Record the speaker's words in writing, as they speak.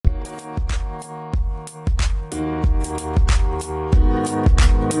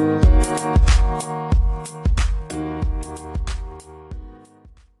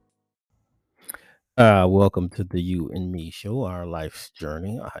Welcome to the You and Me Show, our life's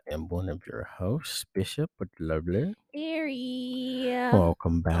journey. I am one of your hosts, Bishop with Lovely. Eerie.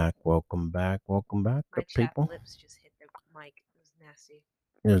 Welcome Oh, back, welcome back, welcome back, my good chapped people. lips just hit the mic. It was nasty.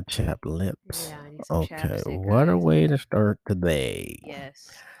 Your chapped lips. Yeah, I need some Okay, chapstick, what a guys. way to start today. Yes.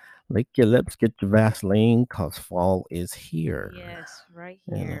 Lick your lips, get your Vaseline, cause fall is here. Yes, right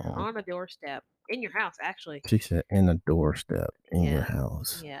You here know, on the doorstep in your house, actually. she said in a doorstep in your Yeah,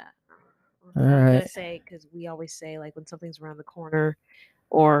 house. yeah. All I was right, gonna say because we always say like when something's around the corner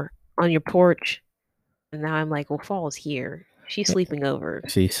or on your porch, and now I'm like, well, fall is here. She's sleeping over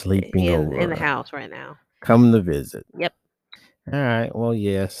she's sleeping in the over. house right now. Come to visit. Yep. All right. Well,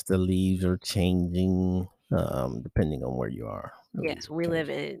 yes, the leaves are changing, depending on where you are. The leaves Yes, are we live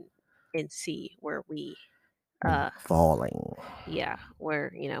changing in C where we and uh falling. yeah,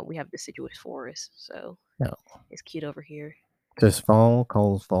 where we have deciduous forest, so No, it's cute over here. just fall,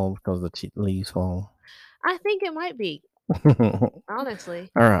 cold fall because the leaves fall. I think it might be, All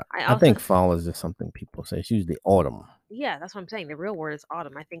honestly. right. I I also think fall is just something people say. It's usually autumn. Yeah, that's what I'm saying. The real word is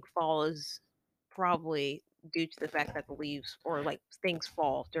autumn. I think fall is probably due to the fact that the leaves or like things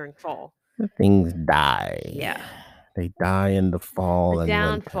fall during fall. The things die. Yeah. They die in the The fall and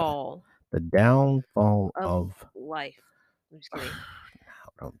winter. downfall The downfall of of. life. I'm just kidding.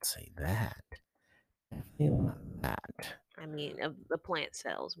 Now, don't say that. Definitely not that. I mean, of the plant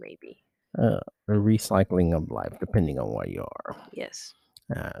cells, maybe. Uh, the recycling of life, depending on where you are. Yes.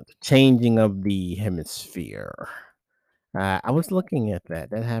 The changing of the hemisphere. I was looking at that.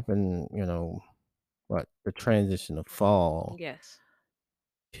 That happened, what the transition of fall Yes.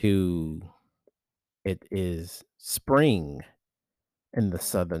 to it is spring in the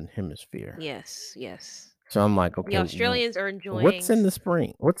southern hemisphere. Yes. Yes. So I'm like, The okay, Australians are what's enjoying. in the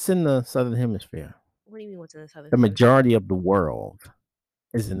spring? What's in the southern hemisphere? What do you mean? What's in the southern The hemisphere? majority of the world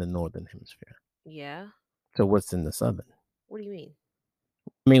is in the northern hemisphere. Yeah. So what's in the southern? What do you mean?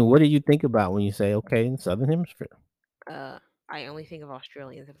 I mean, what do you think about when you say, okay, in the southern hemisphere? Uh, I only think of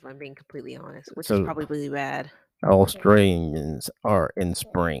Australians if I'm being completely honest, which is So probably really bad. Australians are in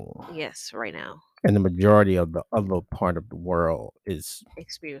spring. Yes, right now, And the majority of the other part of the world is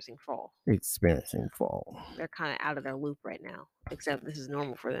experiencing fall. experiencing fall. They're kind of out of their loop right now, except this is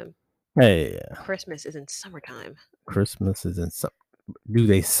normal for them. Hey, Christmas is in summertime. Christmas is in some. Do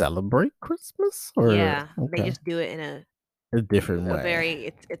they celebrate Christmas or Yeah, they okay just do it in a a different a way?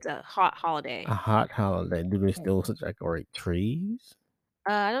 very it's a hot A holiday. hot holiday. Do they still decorate trees?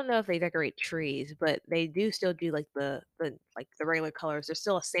 I don't know if they decorate trees, but they do still do like the regular colors. There's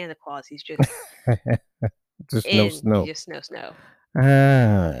still a Santa Claus. He's just Just no in snow. just snow.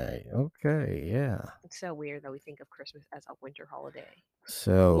 Ah, okay, yeah. It's so weird that we think of Christmas as a winter holiday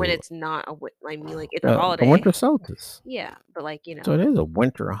when So it's not I mean, like it's a the winter holiday. solstice. Yeah, but like So it is a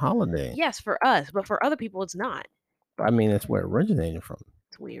winter holiday. yes, for us, but for other people, it's not. I mean, that's where it originated from.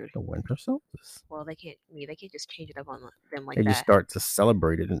 It's weird. The winter solstice. Well, they can't just change it up on them like They just that. start to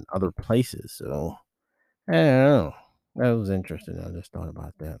celebrate it in other places. So I don't know. That was interesting. I just thought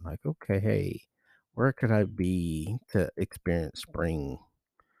about that. Like, okay, hey, where could I be to experience spring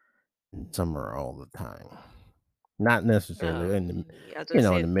and summer all the time? Not necessarily in the, Yeah, I was gonna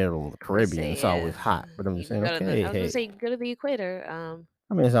in say, the middle of the Caribbean. say It's always yeah. hot. But I'm You just can saying, go to the. okay, I was gonna hey, say go to the equator.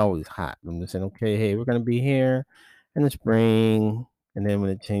 I mean, it's always hot. I'm just saying, okay, hey, we're gonna be here in the spring, and then when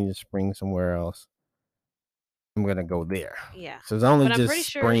it changes spring somewhere else, I'm gonna go there. Yeah, So it's only but I'm just pretty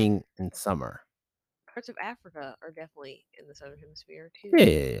sure spring and summer. parts of Africa are definitely in the southern hemisphere Yeah,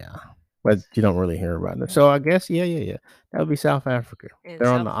 too, yeah, yeah. But you don't really hear about it. So I guess, yeah, yeah, yeah. That would be South Africa. and They're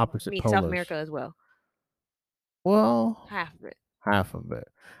on South. the I opposite mean South polars. America as well. Well, Half of it. half of it.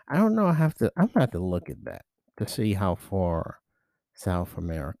 I don't know. I'm gonna have to look at that to see how far South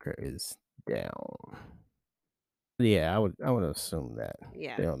America is down. Yeah, I would assume that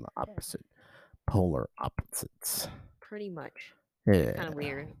Yeah, they're on the opposite polar opposites. pretty much. It's kind of Yeah.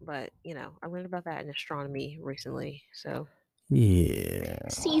 weird, but I learned about that in astronomy recently. So Yeah.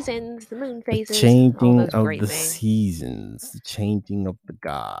 seasons, the moon The phases, all changing those of great the things. seasons, the changing of the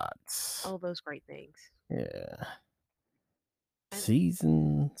gods. All those great things. Yeah. And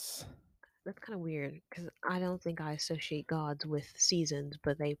Seasons. that's kind of weird because I don't think I associate gods with seasons,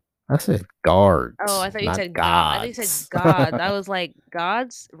 but they. I said Oh, guards, I thought you not said God. I thought you said gods. gods. I was like,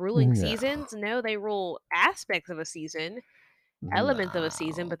 gods ruling No, seasons? No, they rule aspects of a season, elements of a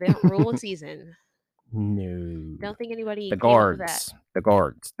season, no, but they don't rule a season. no. Don't think anybody The came up with that. guards, the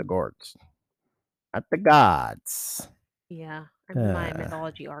guards, the guards, not the gods. Yeah, I'm in my Uh,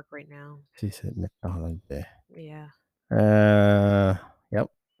 mythology arc right now. she said mythology. Yeah. Uh, yep.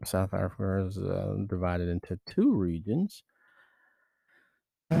 South Africa is divided into two regions.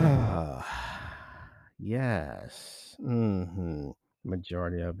 Yes.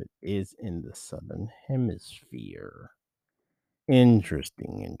 Majority of it is in the southern hemisphere.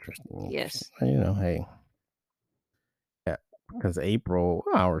 Interesting, interesting, interesting. Yes. Hey, yeah, because April,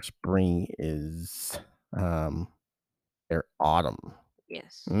 our spring is um their autumn.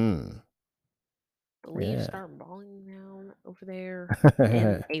 Yes. Mm, The leaves yeah. start falling down over there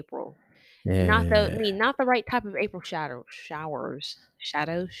in April. Not the I Yeah. mean, not the right type of April showers.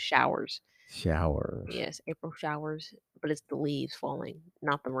 Shadows? Showers. Showers. Yes, April showers, but it's the leaves falling,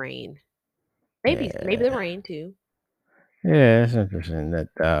 not the rain. Maybe the Yeah. rain too. Yeah, it's interesting that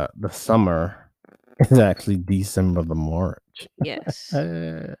the summer is actually December to March. Yes.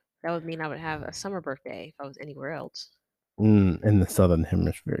 Uh, That would mean I would have a summer birthday if I was anywhere else. in the southern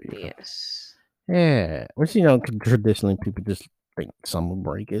hemisphere, yeah. Yes. Yeah, which traditionally people just think summer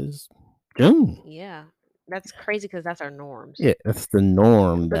break is June. Yeah. That's crazy because that's our norms. Yeah, that's the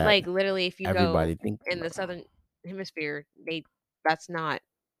norm But, that like, literally, if you go everybody thinks in the about. southern hemisphere, that's not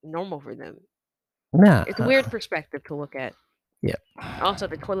normal for them. Nah, It's a weird perspective to look at. yeah, Also,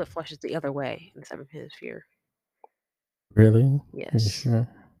 the toilet flushes the other way in the southern hemisphere. really? You Yes. sure?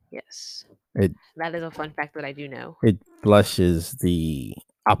 Yes. It That is a fun fact that I do know. it flushes the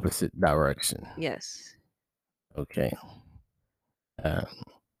opposite direction. Yes. Okay. Uh,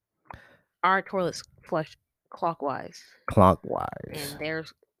 Our toilets flush clockwise, Clockwise, and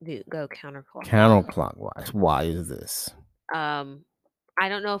theirs do go counterclockwise. counterclockwise. Why is this? Um, I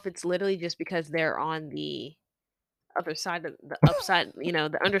don't know if it's literally just because they're on the other side of the upside,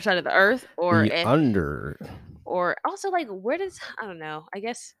 the underside of the earth, or The if, under. or also like where does I don't know. I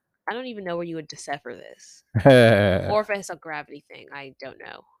guess I don't even know where you would decipher this, It or if it's a gravity thing. I don't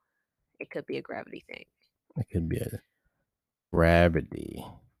know. It could be a gravity thing. could be a gravity.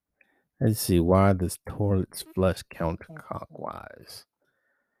 Let's see why this toilet's flush counterclockwise.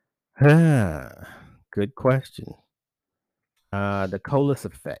 Good question. The Colas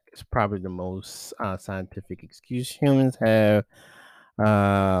effect is probably the most scientific excuse humans have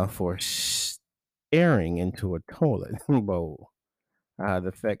for staring into a toilet bowl. The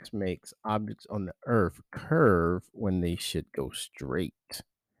effects makes objects on the earth curve when they should go straight.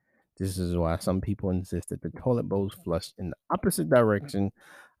 This is why some people insist that the toilet bowls flush in the opposite direction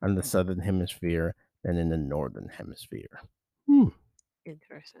on the southern hemisphere than in the northern hemisphere. Hmm.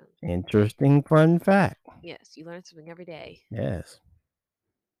 Interesting. Interesting fun fact. Yes, you learn something every day. Yes.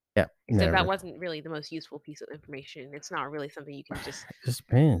 Yep. Except that Never. wasn't really the most useful piece of information. It's not really something you can just Just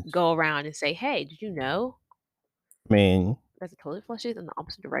depends. go around and say, "Hey, did you know I mean, that the toilet flushes in the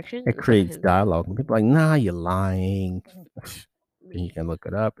opposite direction it in the southern creates hemisphere?" dialogue. And people are like, nah, you're lying. I Then you mean, can look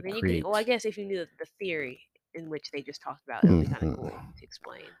it up. It then you can. Well, I creates guess if you knew the theory in which they just talked about, it would be kind of mhm, cool to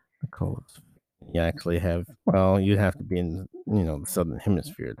explain. the codes. You actually have, well, you'd have to be in, the southern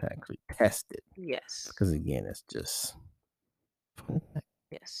hemisphere to actually test it. Yes, Because again, it's just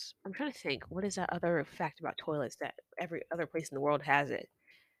yes. I'm trying to think. What is that other fact about toilets that every other place in the world has it,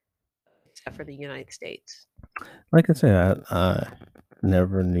 except for the United States? like I said, I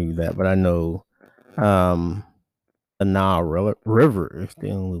never knew that, but I know um, the Nile River is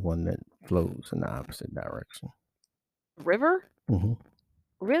the only one that flows in the opposite direction. River? Hmm.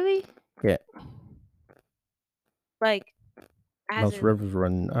 Really? Yeah, Like, as most in, rivers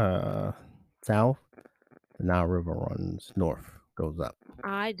run south. The Nile River runs north, goes up.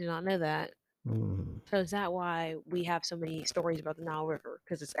 I did not know that. Mm. So is that why we have so many stories about the Nile River?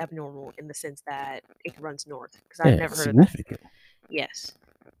 Because it's abnormal in the sense that it runs north. Because I've Yeah, never it's heard of that. significant. Yes.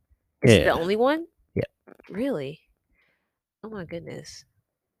 Is it the Yeah, only one? yeah, Really? Oh my goodness.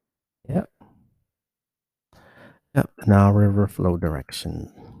 yep, yep. Nile River flow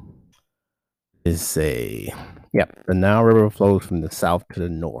direction is a yep. The Nile River flows from the south to the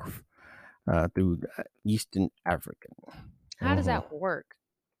north through eastern Africa. How does Hmm. that work?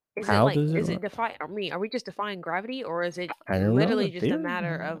 How does it Is it run? defy I mean, are we just defying gravity or is it I don't know literally the just a theory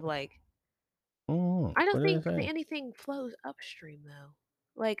matter behind of it. like I don't What did think it say? anything flows upstream though.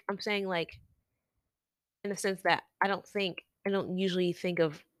 Like I'm saying like in the sense that I don't usually think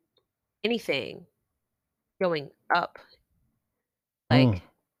of anything going up. Mm. Like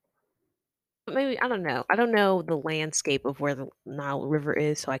but maybe I don't know. I don't know the landscape of where the Nile River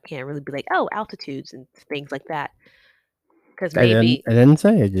is, so I can't really be like, "Oh, altitudes and things like that." Because maybe I didn't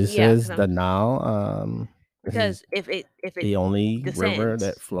say it. Just yeah, says the Nile. This is because if it the only river that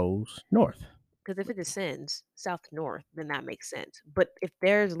descends flows north. because if it descends south to north, then that makes sense. But if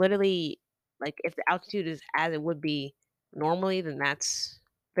there's literally like if the altitude is as it would be normally, then that's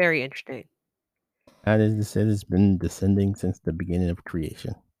very interesting. That is, it has been descending since the beginning of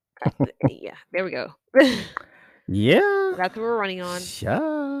creation. Yeah, there we go. Yeah. That's what we're running on.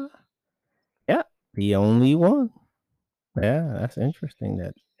 Sure. Yeah. The only one. Yeah, that's interesting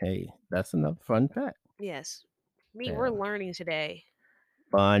that hey, that's another fun fact. Yes. Me, we're Yeah. learning today.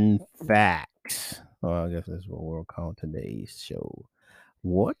 Fun facts. Well, I guess that's what we'll call today's show.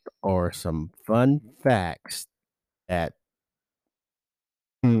 What are some fun facts that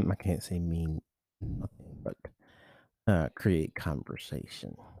I can't say mean nothing, but create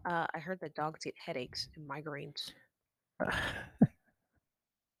conversation? I heard that dogs get headaches and migraines.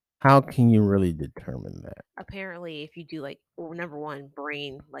 How can you really determine that? Apparently, if you do like, well, number one,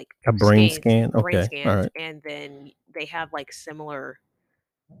 brain like A brain scans, scan? brain Okay. All scans, right. and then they have like similar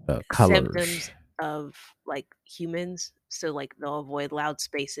Colors. symptoms of like humans. So like they'll avoid loud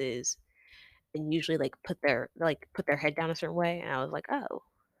spaces and usually put their head down a certain way. And I was like, oh,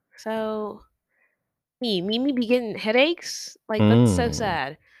 so me be getting headaches? Like that's so Mm,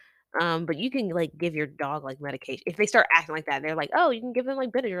 sad. But you can like give your dog like medication if they start acting like that. They're like, oh, you can give them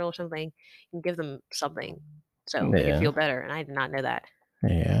like Benadryl or something. You can give them something so they can yeah. feel better. And I did not know that.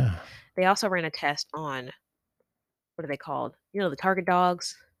 Yeah. They also ran a test on what are they called? You know, the target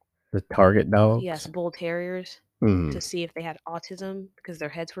dogs. The target Yes, dogs. bull terriers Mm. to see if they had autism because their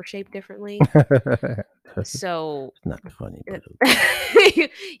heads were shaped differently. It's So not funny, but it,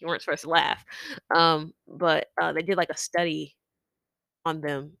 okay. you weren't supposed to laugh. But they did like a study on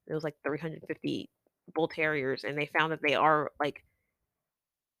them. It was like 350 bull terriers, and they found that they are like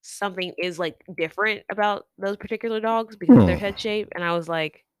something is like different about those particular dogs because of their Hmm. head shape. And I was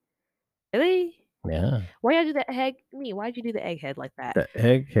like, really? Yeah. Why y'all do that egg? Me? Why'd you do the egghead like that? The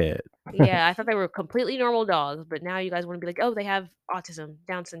egghead. Yeah, I thought they were completely normal dogs, but now you guys want to be like, oh, they have autism,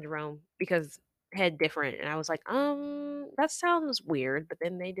 Down syndrome because head different. And I was like, that sounds weird. But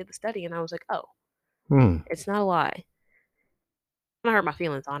then they did the study, and I was like, oh, Hmm. it's not a lie. It hurt my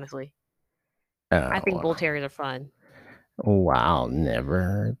feelings, honestly. I think bull Oh, terriers are fun. wow. Never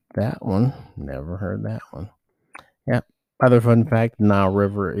heard that one. Never heard that one. Yep. Other fun fact, Nile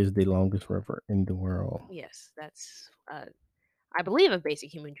River is the longest river in the world. Yes, that's I believe a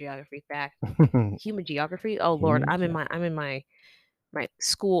basic human geography fact. Human geography? Oh lord, Human I'm in my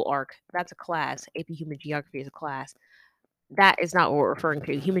school arc. That's a class. AP Human Geography is a class. That is not what we're referring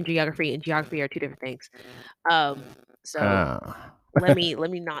to. Human geography and geography are two different things. Um, so Ah. let me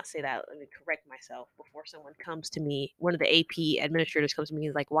not say that. Let me correct myself before someone comes to me. One of the AP administrators comes to me and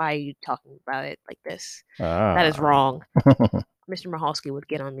is like, "Why are you talking about it like this? That is Ah. wrong." Mr. Mahalski would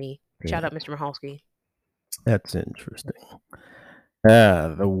get on me. Shout Yeah, out, Mr. Mahalski. that's interesting.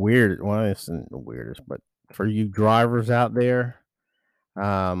 Well, it's not the weirdest, but for you drivers out there,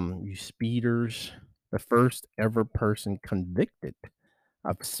 you speeders, the first ever person convicted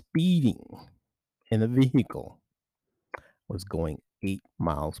of speeding in a vehicle was going 8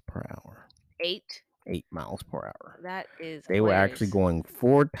 miles per hour. 8. 8 miles per hour. That is They were actually hilarious. going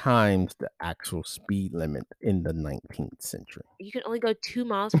 4 times the actual speed limit in the 19th century. You can only go 2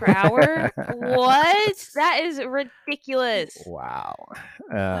 miles per hour? What? That is ridiculous. Wow.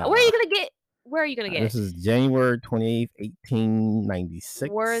 Where are Uh, you gonna get where are you gonna get? this is January 28th, Were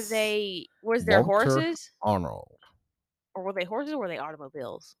 1896. they was there Walter horses? Arnold. Or were they horses or were they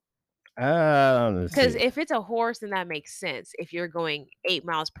automobiles? Let's Because see. if it's a horse, then that makes sense. If you're going 8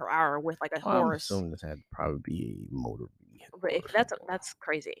 miles per hour with, like, a Well, I'm horse. assuming this had to probably be a motor vehicle But if or something. that's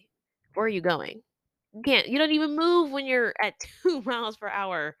crazy. Where are you going? You don't even move when you're at 2 miles per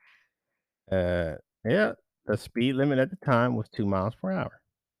hour. Uh, yeah, the speed limit at the time was 2 miles per hour.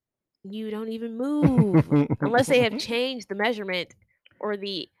 You don't even move unless they have changed the measurement or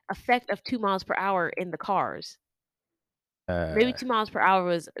the effect of 2 miles per hour in the cars. Maybe uh, 2 miles per hour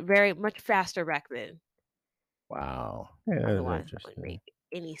was very much faster back then. wow. Yeah, that's Otherwise, that wouldn't interesting. make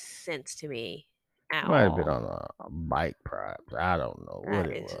any sense to me at Might have been all. on a bike, perhaps. I don't know what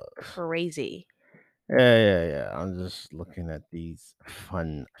That it is was. crazy. Yeah. I'm just looking at these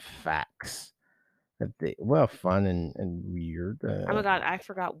fun facts. Fun and weird. Oh my god, I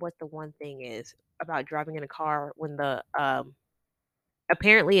forgot what the one thing is about driving in a car when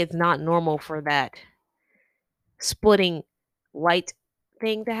apparently it's not normal for that splitting light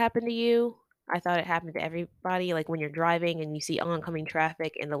thing to happen to you. I thought it happened to everybody, like when you're driving and you see oncoming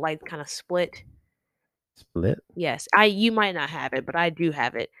traffic and the lights kind of split. Split. Yes, I you might not have it, but I do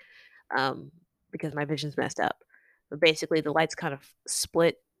have it um because my vision's messed up. But basically the lights kind of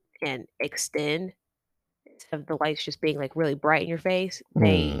split and extend instead of the lights just being like really bright in your face, Hmm.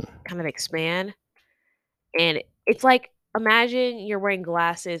 they kind of expand. And it's like, imagine you're wearing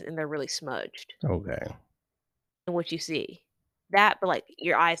glasses and they're really smudged Okay. in what you see. That, but, like,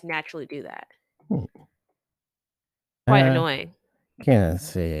 your eyes naturally do that. Hmm. Quite Uh, annoying. can't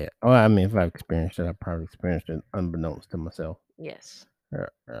say it. Well, I mean, if I've experienced it, I've probably experienced it unbeknownst to myself. Yes.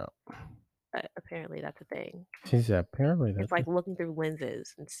 Yeah. Apparently that's a thing. She said, "Apparently It's that's like a." looking through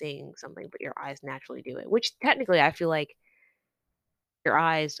lenses and seeing something, but your eyes naturally do it, which technically I feel like your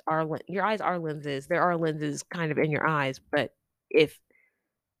eyes are lenses. There are lenses kind of in your eyes, but if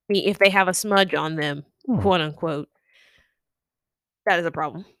if they have a smudge on them, Hmm, quote unquote, that is a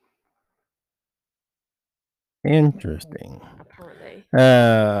problem, interesting. apparently.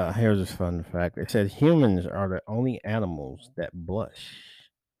 Here's a fun fact. It said humans are the only animals that blush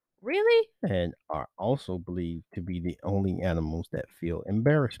Really? and are also believed to be the only animals that feel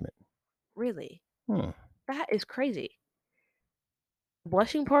embarrassment. Really? Hmm. That is crazy.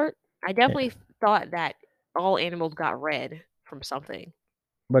 Blushing part? I Yeah. definitely thought that all animals got red from something.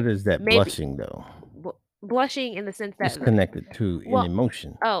 What is that Maybe blushing though? blushing in the sense It's that connected to an well,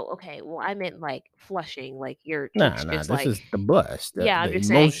 emotion. oh, okay. Well, I meant like flushing, like your Nah, cheeks nah. just This like is the blush, yeah, I'm the just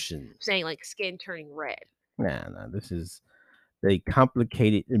saying emotion. saying like skin turning red. Nah, nah. This is the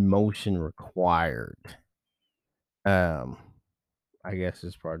complicated emotion required. Um, I guess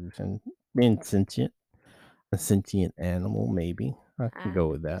as part of being sentient, a sentient animal, maybe. I can That go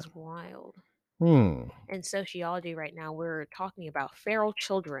with that. is wild. Hmm. In sociology right now, we're talking about feral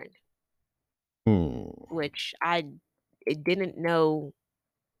children, Hmm. which I it didn't know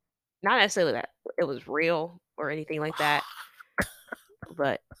not necessarily that it was real or anything like that,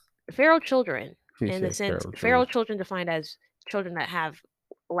 but feral children She in the said sense feral feral children. children defined as children that have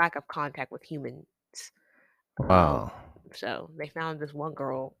lack of contact with humans. Um, Wow. so they found this one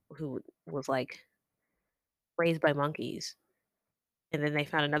girl who was like raised by monkeys. And then they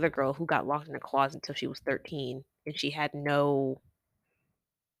found another girl who got locked in a closet until she was 13 and she had no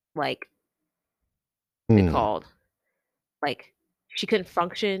like what's it Hmm. called? Like she couldn't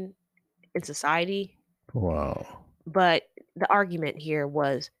function in society. Wow. But the argument here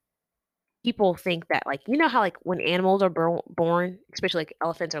was people think that like you know how like when animals are born, especially like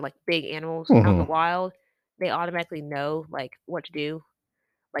elephants are like big animals out in the Mhm. wild, they automatically know like what to do.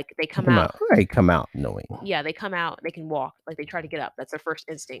 Like they come Come out, out. They come out knowing yeah, they come out, they can walk, like they try to get up. That's their first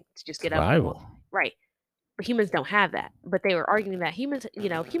instinct to just get up and walk. survival. Right. But humans don't have that. But they were arguing that humans,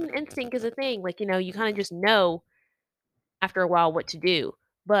 human instinct is a thing. Like, you kind of just know after a while what to do.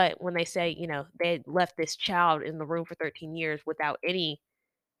 But when they say, they had left this child in the room for 13 years without any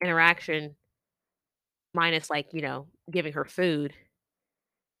interaction, minus like, giving her food,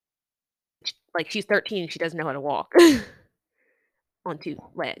 like she's 13, she doesn't know how to walk on two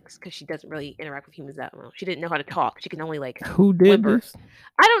legs because she doesn't really interact with humans that well. She didn't know how to talk. She can only like Who did whimper. this?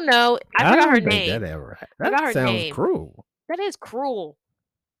 I don't know. I I forgot her don't think that name. ever that Forgot her sounds name. cruel. That is cruel.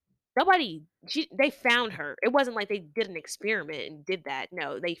 Nobody they found her. It wasn't like they did an experiment and did that.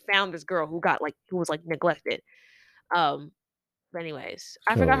 No, they found this girl who was, like, neglected. Um, but anyways,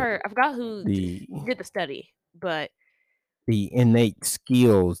 So I forgot who the did the study, but the innate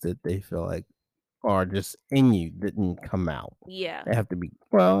skills that they feel like are just in you didn't come out. yeah, They have to be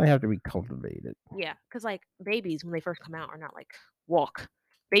cultivated. yeah, because like, babies, when they first come out, are not, like, walk.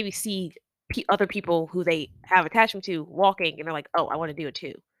 Babies see other people who they have attachment to walking, and they're like, "Oh, I wanna do it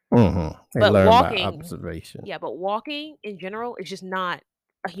too." Mhm. They But learn by walking observation. yeah, but walking in general is just not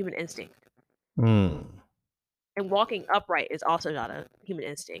a human instinct. Mm. And walking upright is also not a human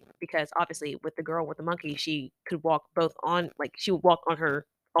instinct because obviously with the girl with the monkey, she could walk both on like she would walk on her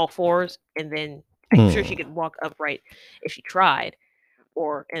all fours and then I'm sure she Mm. could walk upright if she tried,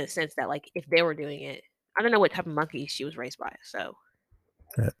 or in a sense that like if they were doing it. I don't know what type of monkey she was raised by, so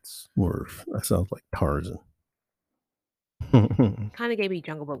That's worse. That sounds like Tarzan. kind of gave me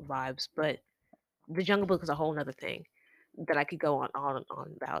Jungle Book vibes, but the Jungle Book is a whole nother thing that I could go on and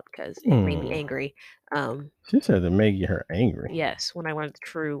on about because it made me Mm. angry. Um, She said it made her angry. yes, when I learned the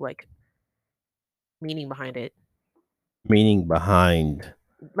true like meaning behind it. Meaning behind.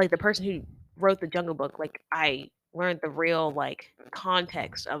 Like, the person who wrote the Jungle Book, like, I learned the real, like,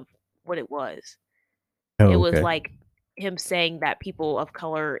 context of what it was. It Oh, was, okay. like, him saying that people of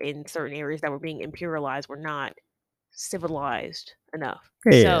color in certain areas that were being imperialized were not civilized enough.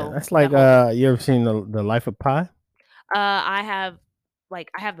 Yeah, So, that's that like, whole you ever seen the Life of Pi? I have I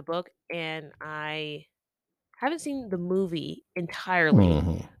have the book, and I haven't seen the movie entirely.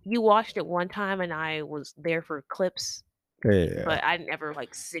 Mhm. You watched it one time, and I was there for clips, Yeah, but I didn't ever,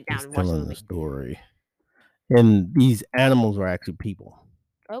 like, sit down he's and watch the telling the movie. story, and these animals are actually people.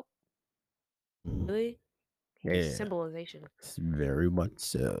 Oh, Mhm. really? Here's Yeah, symbolization. it's very much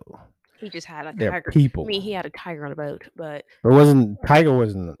so. He just had a They're tiger. I people. mean, he had a tiger on a boat, but But Tiger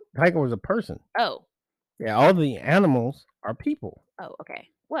was a person. oh, Yeah, all the animals are people. oh, okay.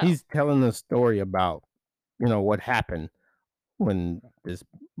 Well, He's telling a story about, what happened when this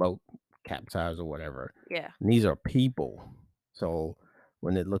boat capsized or whatever, yeah, and these are people. So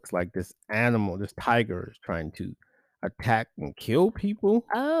when it looks like this animal, this tiger is trying to attack and kill people.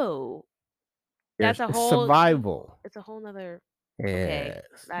 Oh, that's There's a it's whole survival. it's a whole nother okay,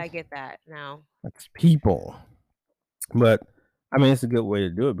 Yes, I get that now. it's people. But I mean, it's a good way to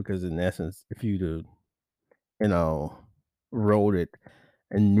do it because, in essence, if you to you know wrote it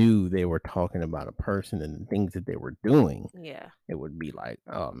and knew they were talking about a person and the things that they were doing, Yeah. it would be like,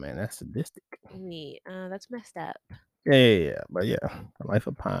 oh man, that's sadistic. Me, that's messed up. Yeah, yeah, yeah. But yeah, the life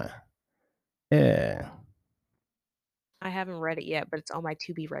of Pi. Yeah. I haven't read it yet, but it's on my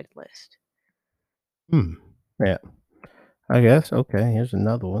to be read list. Hmm. Yeah. I guess. Okay. Here's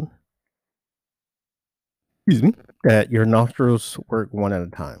another one. Excuse me. That your nostrils work one at a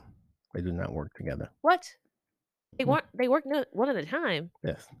time. They do not work together. What? Mhm. They work no one at a time?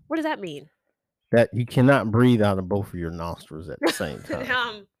 Yes. What does that mean? That you cannot breathe out of both of your nostrils at the same time.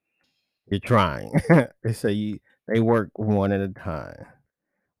 Um, You're trying. They say they work one at a time.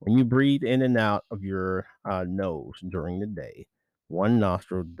 When you breathe in and out of your nose during the day, one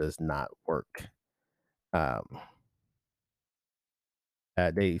nostril does not work. Um,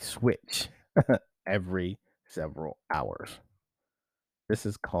 they switch every several hours. This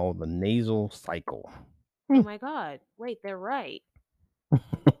is called the nasal cycle. oh Hmm. my god. Wait, they're right.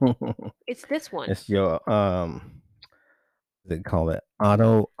 It's this one. It's your they call it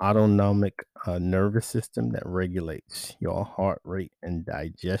autonomic nervous system that regulates your heart rate and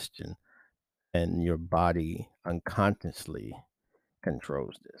digestion, and your body unconsciously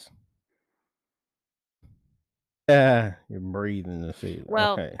controls this. Yeah, you're breathing the sea.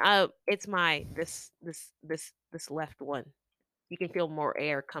 Well, Okay. it's my this left one. You can feel more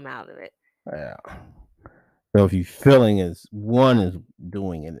air come out of it. Yeah. So if you feeling is one is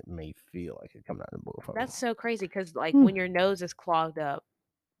doing it, it may feel like it coming out of both of them. That's so crazy because like Hmm. when your nose is clogged up,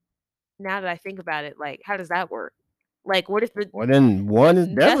 now that I think about it, like how does that work? Like what if the Well, then one is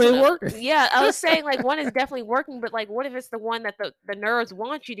that's definitely what working. yeah, I was saying like one is definitely working, but like what if it's the one that the nerves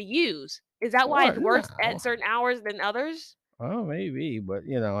want you to use? Is that why What? it's worse at No. certain hours than others? Well, maybe, but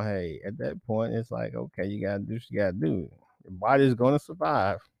hey, at that point, it's like, okay, you gotta do what you gotta do. Your body's gonna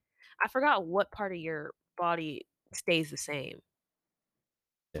survive. I forgot what part of your body stays the same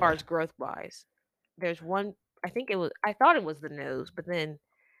as far Yeah, as growth wise. There's one I thought it was the nose, but then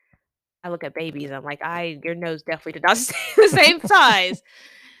I look at babies, I'm like, your nose definitely did not stay the same size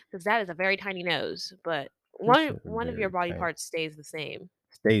because that is a very tiny nose. But this is one of your very body tiny. parts stays the same.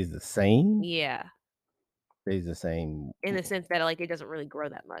 Stays the same. Yeah, Stays the same. in the sense that like it doesn't really grow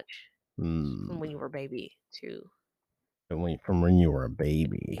that much from when Hmm. you were a baby too. From when you were a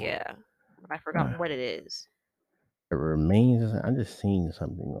baby, Yeah, but I forgot uh, what it is. it remains. I just seen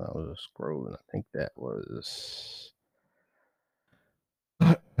something when I was scrolling. I think that was.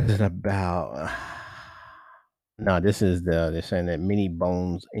 What is it about? No, this is they're saying that many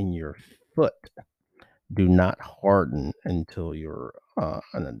bones in your foot do not harden until you're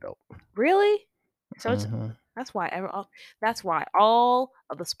an adult. Really? So it's Mhm. that's why that's why all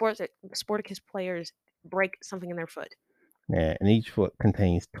of the Sporticus players break something in their foot. Yeah, and each foot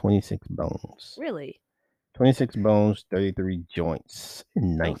contains 26 bones. Really? 26 bones, 33 joints,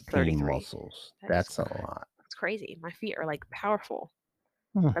 and Oh, 19 33. muscles. That is That's a lot. that's crazy. My feet are like powerful.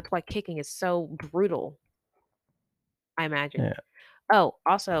 Hmm. That's why kicking is so brutal, I imagine. Yeah. Oh,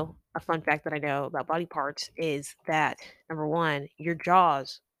 also a fun fact that I know about body parts is that number 1, your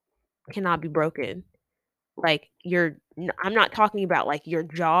jaws cannot be broken. Like I'm not talking about like your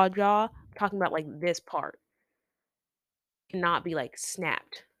jaw, I'm talking about like this part cannot be like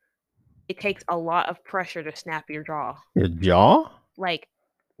snapped. It takes a lot of pressure to snap your jaw. Your jaw? Like,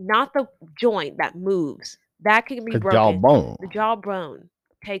 not the joint that moves. That can be The broken. jawbone. The jawbone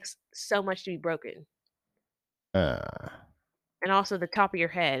takes so much to be broken. Uh, And also the top of your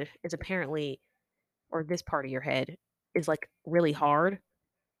head is apparently or this part of your head is like really hard.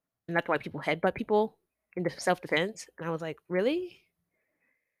 And that's why people headbutt people in self defense. And I was like, really?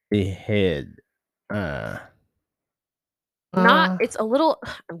 the head. Uh, Not uh, it's a little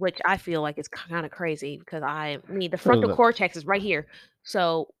which I feel like is kind of crazy because the so frontal cortex is right here.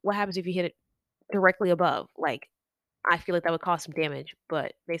 So what happens if you hit it directly above? Like I feel like that would cause some damage,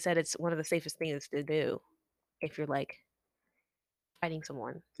 but they said it's one of the safest things to do if you're, like, fighting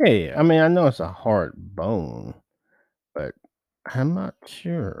someone. yeah, yeah. I mean, I know it's a hard bone, but I'm not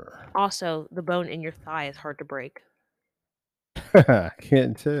sure. Also, the bone in your thigh is hard to break. I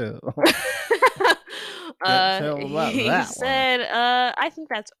can't tell. Can't tell about He that one. said, "I think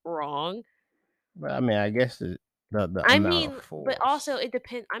that's wrong." But I mean, I guess the I amount of mean, but also force. it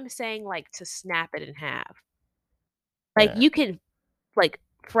depends. I'm saying, like, to snap it in half. Like, Yeah. you can, like,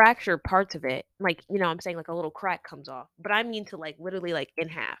 fracture parts of it, like, I'm saying, like, a little crack comes off, but I mean to, like, literally, like, in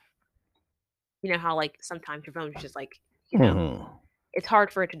half. You know how, like, sometimes your bone is just, like, Mhm. it's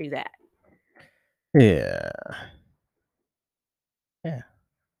hard for it to do that. Yeah. Yeah.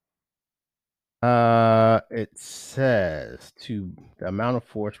 It says to the amount of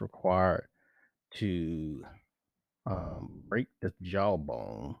force required to break the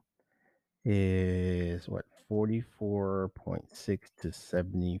jawbone is what 44.6 to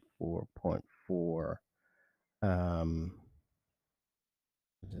 74.4. Um,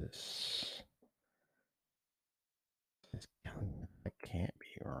 this that can't be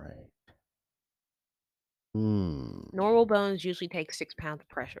right. Hmm. Normal bones usually take 6 pounds of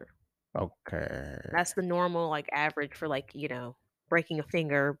pressure. Okay. That's the normal, like, average for, like, breaking a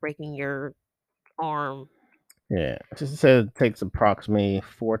finger, breaking your arm. Yeah. It just said it takes approximately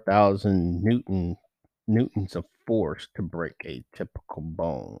 4,000 newtons of force to break a typical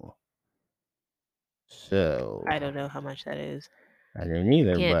bone. So I don't know how much that is. I didn't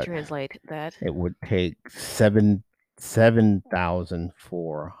either, Can't but translate that. it would take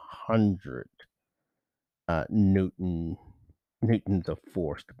 7,400 newtons of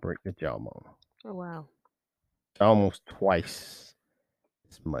force to break the jawbone. Oh, wow. Almost twice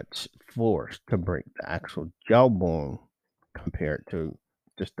as much force to break the actual jawbone compared to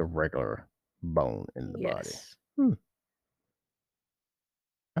just a regular bone in the body. Yes. Hmm.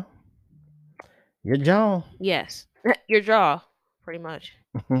 Oh, your jaw. Yes. Your jaw, pretty much.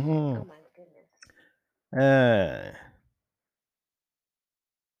 Oh Mhm. my goodness. uh,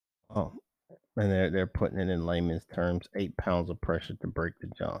 oh, and they're putting it in layman's terms: 8 pounds of pressure to break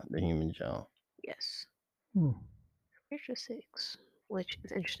the human jaw. Yes. Hmm. Here's your 6, which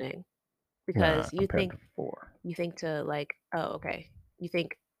is interesting Nah, because you compared think to 4. you think to, like, oh, okay. You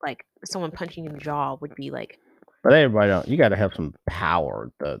think, like, someone punching you in the jaw would be like, But everybody don't. You got to have some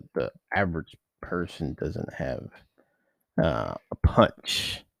power. The average person doesn't have a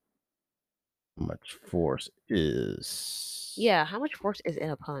punch. Much force is yeah, how much force is in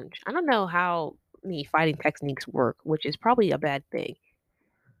a punch? I don't know how many fighting techniques work, which is probably a bad thing.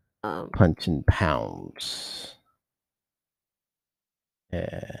 Um, punching pounds.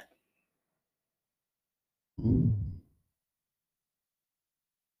 Yeah. Mm.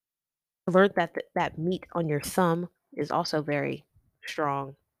 I learned that that meat on your thumb is also very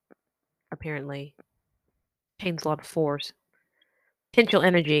strong, apparently. Contains a lot of force, potential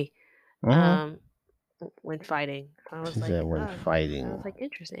energy, Mhm. um, when fighting. I She was like, said when oh, I was fighting. like,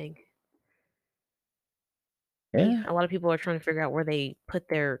 interesting. Yeah. A lot of people are trying to figure out where they put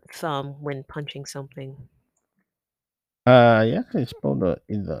their thumb when punching something. You actually supposed to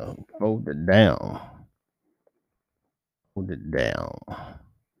either fold it down. Hold it down.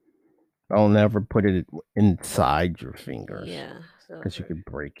 Don't ever put it inside your fingers Yeah, so because you could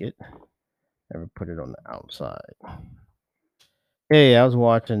break it. Never put it on the outside. Hey, I was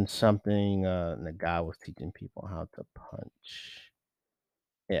watching something, and the guy was teaching people how to punch.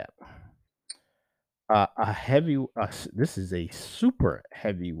 Yeah. This is a super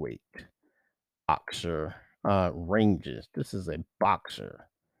heavyweight boxer, ranges. This is a boxer,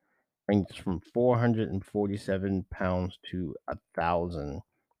 ranges from 447 pounds to 1,000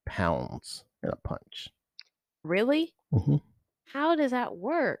 pounds in a punch. really? Mhm. How does that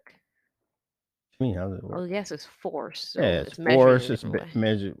work? I mean, how does it Oh, work? yes, it's force, Yeah, so it's it's measured in a force. different way.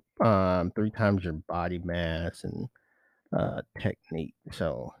 Measured 3 times your body mass and technique.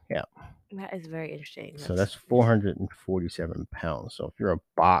 So yeah, That is very interesting. so that's 447 pounds. So if you're a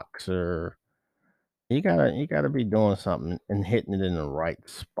boxer, you gotta be doing something and hitting it in the right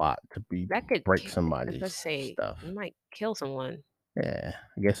spot to That could, break I was about to somebody's say, you stuff. might kill someone. Yeah,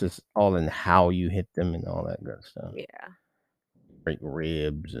 I guess it's all in how you hit them and all that good stuff. Yeah, Break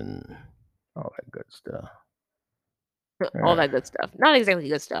ribs and all that good stuff. all Yeah, that good stuff. Not exactly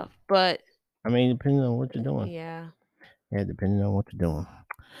good stuff, but I mean, depending on what you're doing. yeah. Yeah, depending on what you're doing.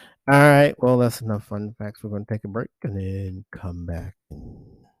 All right, well, that's enough fun facts. We're going to take a break and then come back and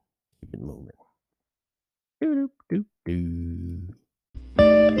keep it moving. Doo doo doo.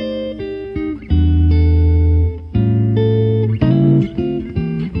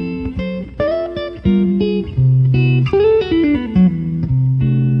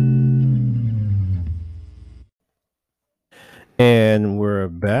 And we're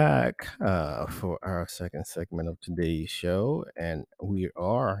back for our second segment of today's show. And we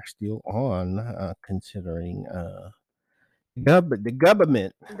are still on considering the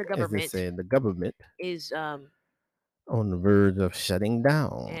government, The as they government say, the government is on the verge of shutting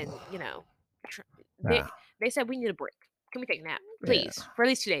down. and tr- they Ah, they said we need a break. Can we take a nap, yeah. please, for at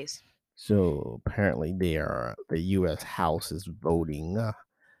least 2 days? So apparently, the U.S. House is voting.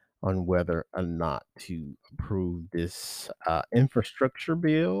 on whether or not to approve this infrastructure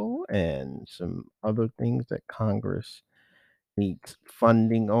bill and some other things that Congress needs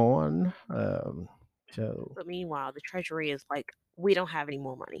funding on. So But meanwhile, the Treasury is like, "We don't have any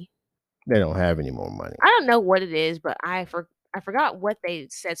more money." they don't have any more money. I don't know what it is, but I forgot what they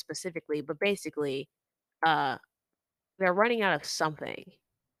said specifically, but basically, uh, they're running out of something,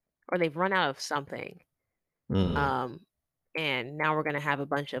 or they've run out of something, Mm. um, and now we're gonna have a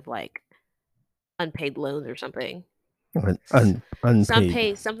bunch of, like, unpaid loans or something. S Some Unpaid.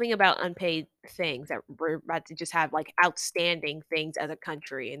 pay something about unpaid things that we're about to just have, like, outstanding things as a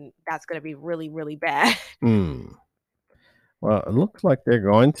country, and that's gonna be really, really bad. Mm. Well, it looks like they're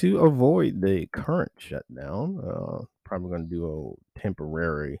going to avoid the current shutdown. Probably going to do a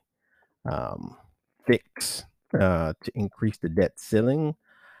temporary um, fix to increase the debt ceiling,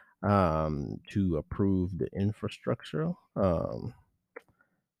 to approve the infrastructure, so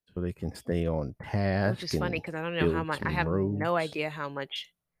they can stay on Which task is funny and because I don't know how build much. I some have no roads. idea how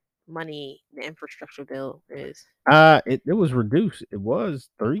much money the infrastructure bill is. It was reduced. It was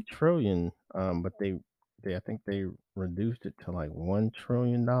 3 trillion, but they I think they reduced it to like $1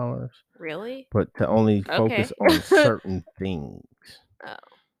 trillion, Really? but to only focus Okay. on certain things. Oh.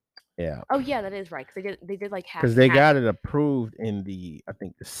 Yeah, Oh, yeah, that is right. 'Cause they did, like, half because and they half. got it approved in the I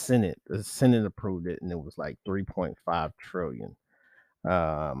think the Senate. The Senate approved it, and it was like 3.5 trillion,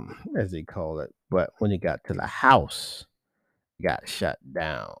 as they call it. But when it got to the House, it got shut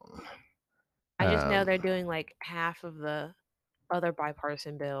down. I just know Um, they're doing, like, half of the other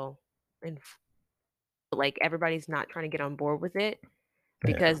bipartisan bill, and like, everybody's not trying to get on board with it yeah.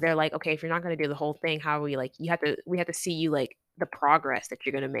 because they're like, "Okay, if you're not gonna do the whole thing, how are we like, we have to see you, like, the progress that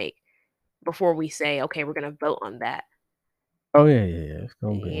you're gonna make before we say, 'Okay, we're gonna vote on that.'" Oh yeah, yeah, yeah. It's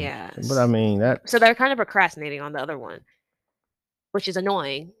gonna be interesting. But I Yes. mean, So that's they're kind of procrastinating on the other one, which is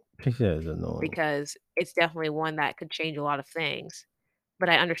annoying she says annoying. because it's definitely one that could change a lot of things. But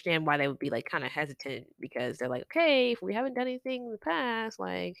I understand why they would be, like, kinda hesitant because they're like, "Okay, if we haven't done anything in the past,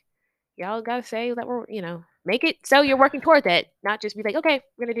 like, y'all gotta say that we're make it so you're working towards it, not just be like, 'Okay,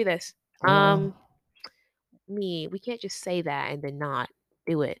 we're gonna do this.'" Well, We can't just say that and then not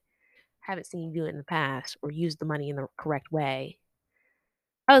do it. Haven't seen you do it in the past or use the money in the correct way.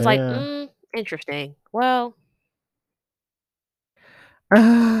 I was like, yeah. interesting. Well,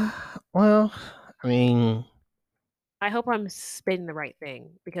 Uh, well, I mean, I hope I'm spitting the right thing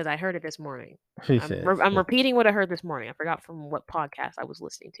because I heard it this morning. she says, I'm repeating what I heard this morning. I forgot from what podcast I was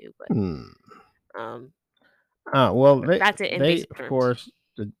listening to, but, hmm. um, Well, that's it in they basic of terms. course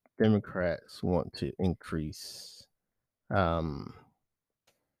the Democrats want to increase. Um,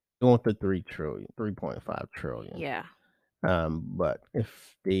 they want the 3 trillion, 3.5 trillion. Yeah. But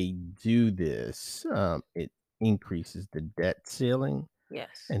if they do this, it increases the debt ceiling,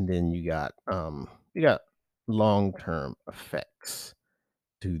 Yes. and then you got long term effects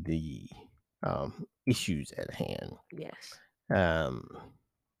to the issues at hand. Yes. Um,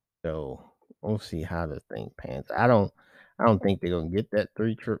 so we'll see how this thing pans. I don't think they're gonna get that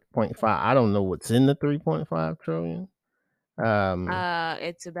 3.5. I don't know what's in the 3.5 trillion. Um,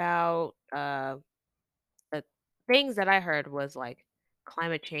 It's about the things that I heard was like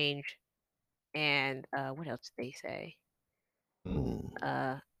climate change and what else did they say? mm,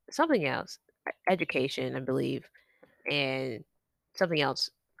 Uh, Something else, education, I believe, and something else.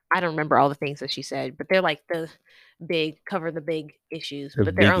 I don't remember all the things that she said, but they're like the cover the big issues. the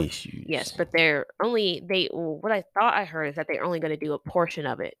But they're big yes, issues. but they're only well, what I thought I heard is that they're only going to do a portion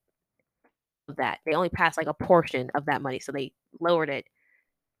of it. Of that they only passed like a portion of that money, so they lowered it,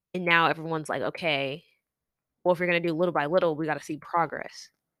 and now everyone's like, okay, well, if you're going to do little by little, we got to see progress.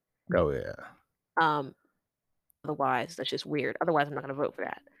 Oh yeah. Um, Otherwise, that's just weird. Otherwise, I'm not going to vote for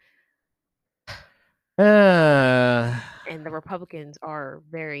that. Uh, And the Republicans are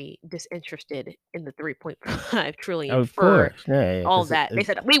very disinterested in the 3.5 trillion of for course, yeah, yeah, all of because that. They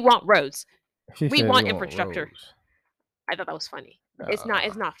said, "We want roads. she We said we want want infrastructure." roads. I thought that was funny. It's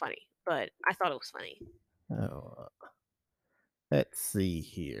Uh, not funny, but I thought it was funny. oh, let's see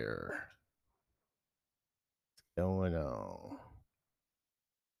here. Going on.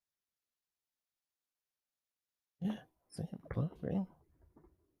 Yeah, Sam Plumpy.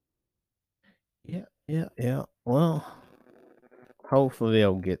 Yeah, yeah, yeah. Well, hopefully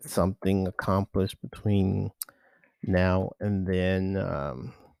they'll get something accomplished between now and then,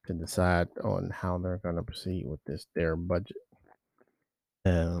 to decide on how they're going to proceed with this their budget.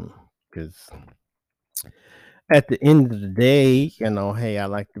 Because at the end of the day, hey, I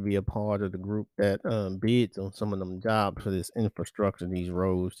like to be a part of the group that bids on some of them jobs for this infrastructure, these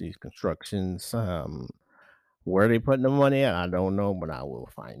roads, these constructions. Where they putting the money at, I don't know, but I will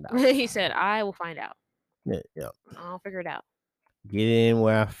find out. He said, "I will find out. Yeah, yep. I'll figure it out." Get in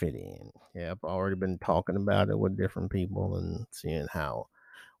where I fit in. Yep, already been talking about it with different people and seeing how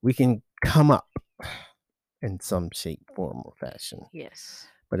we can come up in some shape, form, or fashion. Yes.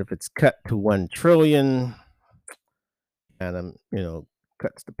 But if it's cut to 1 trillion, and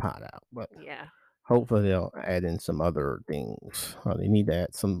cuts the pot out. But Yeah. hopefully they'll add in some other things. They need to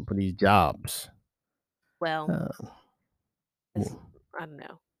add some for these jobs. Well, Uh, as I don't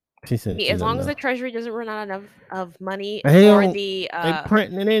know. she said Me, she as doesn't long as know. the treasury doesn't run out of money for Hell, the they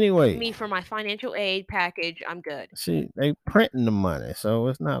printing it anyway. me for my financial aid package, I'm good. They printing the money, so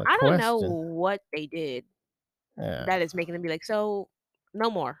it's not a I don't know question. what they did Yeah, that is making them be like, "So, no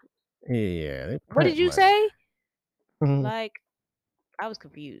more." yeah, they What did print you money. say? Mhm. Like, I was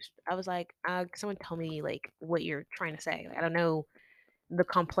confused. I was like, someone tell me like what you're trying to say. Like, I don't know the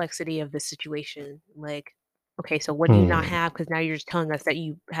complexity of the situation. Like, okay, so what do you not Hmm. have? Because now you're just telling us that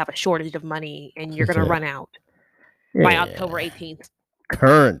you have a shortage of money and She you're gonna said, run out by October "Yeah, 18th.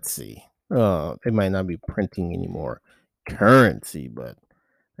 currency. They might not be printing anymore currency, but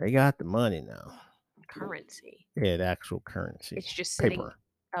they got the money now. Currency. Yeah, the actual currency, It's just sitting. paper.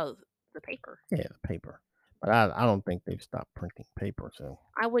 Oh, the paper. Yeah, the paper. But I don't think they've stopped printing paper. So,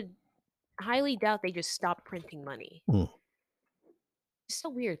 I would highly doubt they just stopped printing money. mm. It's so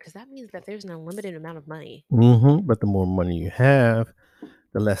weird because that means that there's an unlimited amount of money. But the more money you have,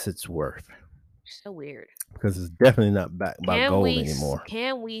 the less it's worth So weird. because it's definitely not backed by gold anymore.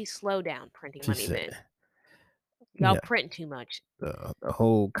 Can we slow down printing She money said, then? Y'all "Yeah, print too much. the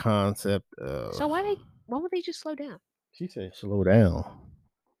whole concept of." So why would they just slow down? She said, "Slow down."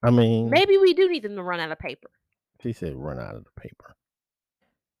 I mean, Maybe we do need them to run out of paper. she said, "Run out of the paper."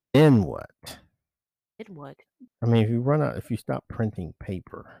 Then what? Then what? I mean, if you stop printing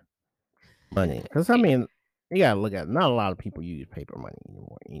paper money, because I mean, you gotta look at it, not a lot of people use paper money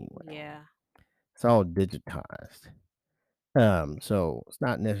anymore. Anyway, Yeah. it's all digitized. So it's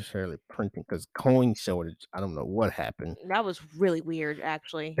not necessarily printing because coin shortage. I don't know what happened, That was really weird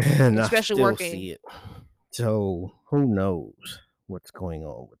actually. and I Especially still working. see it. So who knows what's going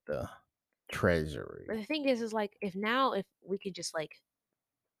on with the But treasury? the thing is like if we could just like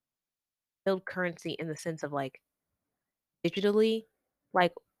build currency in the sense of like digitally,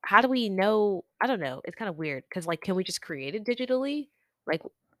 like how do we know? I don't know. It's kind of weird because like can we just create it digitally? Like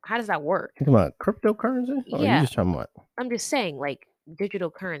how does that work? You talking about cryptocurrency, or are you Yeah, just talking about? I'm just saying, like,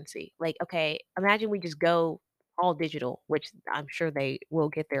 digital currency. Like, okay, imagine we just go all digital, which I'm sure they will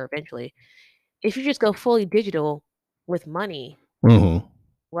get there eventually. If you just go fully digital with money, Hmm.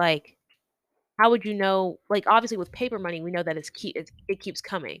 like, how would you know? Like, obviously, with paper money, we know that it keeps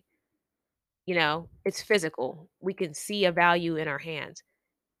coming. You know, it's physical. We can see a value in our hands.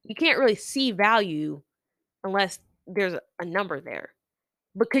 You can't really see value unless there's a number there.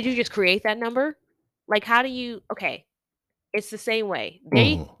 But could you just create that number? Like, how do you? Okay, it's the same way.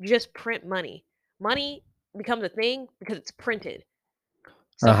 They Hmm. just print money. Money becomes a thing because it's printed.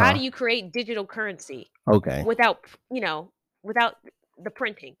 So Uh how huh. do you create digital currency Okay. without, without the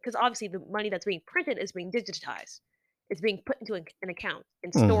printing? Because obviously the money that's being printed is being digitized. It's being put into an account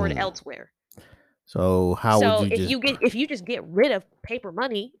and stored Hmm. elsewhere. So how would So you just if you just get rid of paper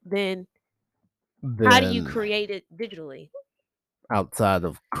money, then how do you then create it digitally? outside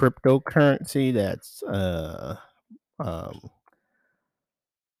of cryptocurrency that's um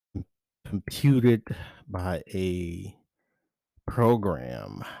computed by a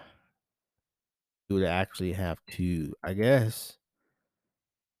program, you would actually have to, I guess,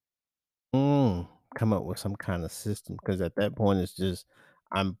 come up with some kind of system because at that point it's just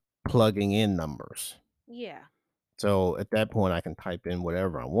I'm plugging in numbers. Yeah. So at that point I can type in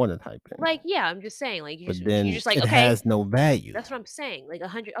whatever I want to type in. Like, yeah, I'm just saying, like But you then just like, it okay, has no value. that's what I'm saying. Like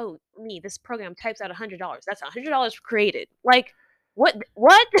 100. Oh, this program types out $100. That's $100 created. Like, what?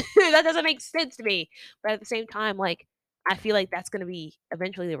 That doesn't make sense to me. But at the same time, like, I feel like that's gonna be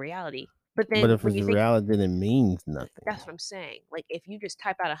eventually the reality. But But then if when it's you a think reality, then it means nothing. that's what I'm saying. Like, if you just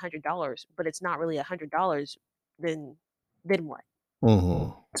type out $100, but it's not really $100, then what?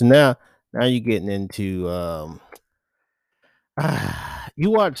 So now you're getting into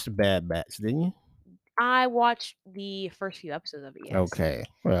you watched Bad Batch, didn't you? I watched the first few episodes of it. Yes. Okay.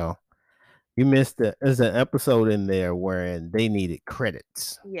 Well, you missed there's an episode in there wherein they needed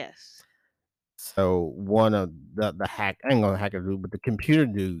credits. Yes. So one of the hack I ain't gonna hacker dude, but the computer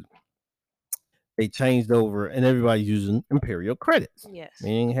dude, they changed over and everybody's using Imperial credits. Yes.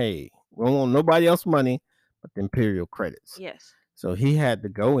 Meaning, hey, we don't want nobody else money but the Imperial credits. Yes. So he had to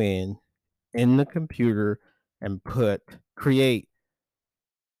go in the computer and create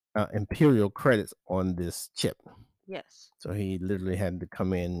imperial credits on this chip. Yes. So he literally had to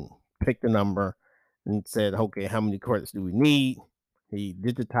come in, pick the number, and said, "Okay, how many credits do we need?" He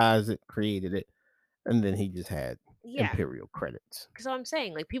digitized it, created it, and then he just had Yeah. imperial credits. Because I'm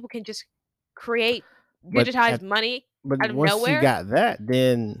saying, like, people can just create But digitized at money but out of once he nowhere. got that,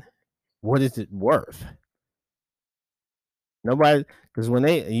 then what is it worth? Nobody, because when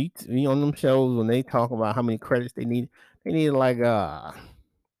you on them shows when they talk about how many credits they need like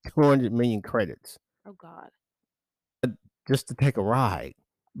 200 million credits Oh God. just to take a ride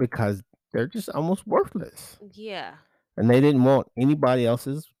because they're just almost worthless. Yeah. And they didn't want anybody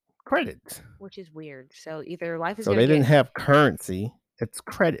else's credits. Which is weird. So either life is So gonna they get didn't have currency, it's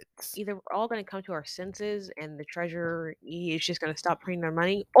credits. either we're all gonna come to our senses and the treasury is just gonna stop printing their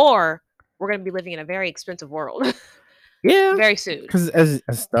money, or we're gonna be living in a very expensive world Yeah, very soon. because as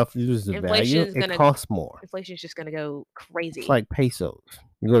stuff loses the value, Inflation's it gonna costs more. inflation's just gonna go It's crazy. like pesos.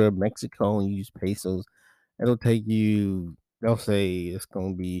 You go to Mexico and you use pesos, it'll take you, they'll say it's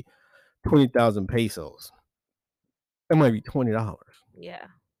gonna be 20,000 pesos. It might be $20. Yeah.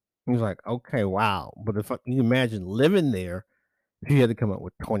 He's like, "Okay, wow." But if you imagine living there, if you had to come up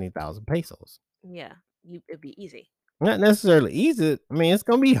with 20,000 pesos. Yeah. It'd be easy. Not necessarily easy. I mean, it's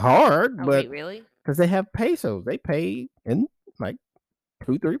gonna be hard, Oh but wait, really? because they have pesos, they pay in like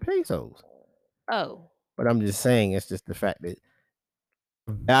 2, 3 pesos. Oh, But I'm just saying, it's just the fact that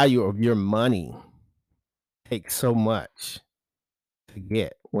the value of your money takes so much to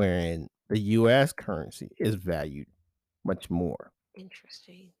get, wherein the US currency is valued much more.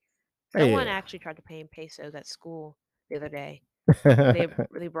 interesting. Someone Yeah. actually tried to pay in pesos at school the other day.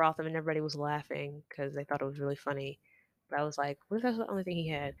 They brought them and everybody was laughing because they thought it was really funny. But I was like, "What if that's the only thing he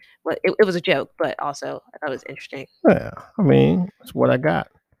had?" But it was a joke, but also I thought it was interesting. Yeah, I mean, that's what I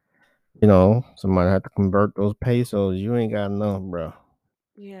got. Somebody had to convert those pesos. You ain't got enough, bro.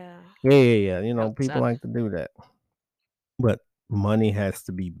 Yeah, Yeah, yeah, yeah. that would People suck like to do that, but money has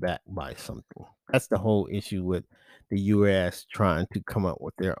to be backed by something. That's the whole issue with the U.S. trying to come up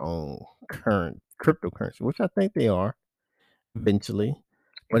with their own current cryptocurrency, which I think they are eventually,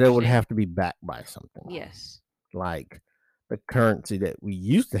 but it would interesting. have to be backed by something. Yes, Like the currency that we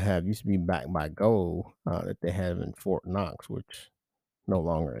used to be backed by gold that they have in Fort Knox, which no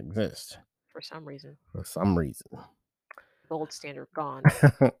longer exists for some reason, for some reason. gold standard gone.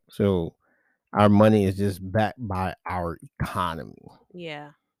 So our money is just backed by our economy,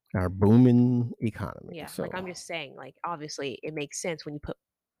 Yeah, our booming economy. yeah. Like So, I'm just saying, like obviously it makes sense when you put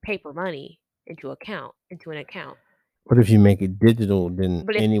paper money into an account. but if you make it digital, then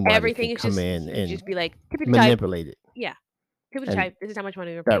But if anybody can everything is come just in you and just be like tippity type, manipulate it, yeah, tippity and type. This is how much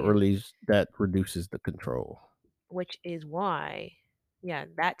money we're paying you. that reduces the control. Which is why, yeah,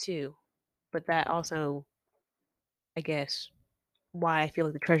 that too. But that also, I guess, why I feel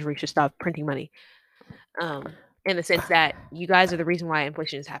like the treasury should stop printing money. In the sense that you guys are the reason why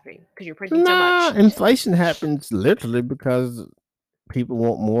inflation is happening because you're printing so Nah, much. inflation happens literally because people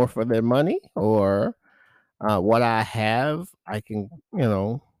want more for their money, or what I have, I can,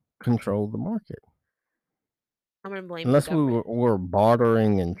 control the market. I'm gonna blame the Unless government. we're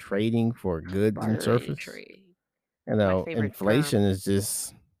bartering and trading for goods and Bartering and service, trade. My favorite inflation term. is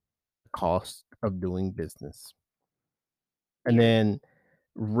just the cost of doing business. And You're then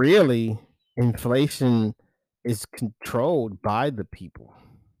really, inflation is controlled by the people.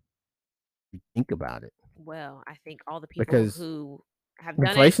 You think about it, well, I think all the people because who have done it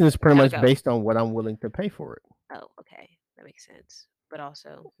inflation is pretty gotta much go. based on what I'm willing to pay for it. Oh, okay. That makes sense. But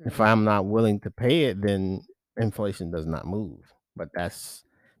also, If I'm not willing to pay it, then inflation does not move. But that's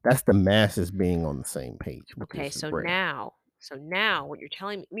the masses being on the same page, which okay, is rare. so now what you're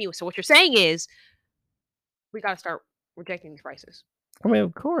telling me so what you're saying is we gotta start rejecting these prices. I mean,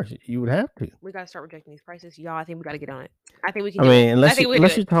 of course, you would have to. We gotta start rejecting these prices. Y'all, I think we gotta get on it. I think we can I do it. mean, I think we can do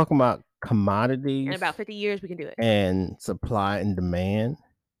unless it. you're talking about In commodities about 50 years, we can do it. and supply and demand,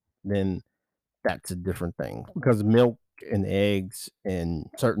 then that's a different thing. Because milk and eggs and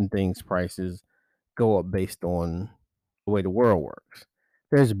certain things prices go up based on the way the world works.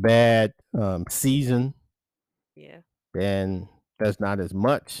 There's bad season, Yeah. then there's not as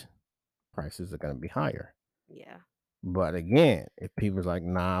much. Prices are going to be higher. Yeah. But again, if people's like,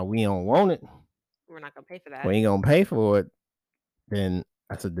 nah, we don't want it, We're not gonna pay for we that. ain't gonna pay for it, then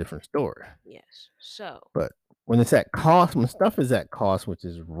that's a different story. Yes. So But when it's at cost, when stuff is at cost, which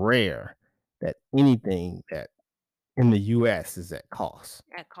is rare, that anything that in the US is at cost.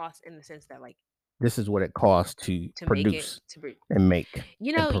 at cost in the sense that like This is what it costs to to make it produce to be and make and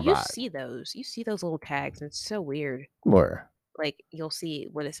provide. you see those little tags and it's so weird. Or Like you'll see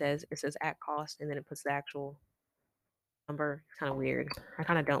what it says. It says at cost and then it puts the actual. Number. It's kinda weird. I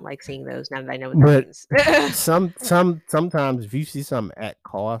kinda don't like seeing those now that I know what that But means. sometimes if you see something at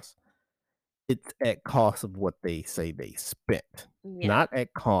cost, it's at cost of what they say they spent, Yeah. not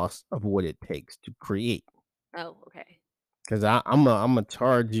at cost of what it takes to create. Oh, okay. 'Cause Imma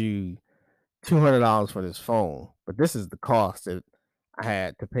charge you $200 for this phone, but this is the cost that I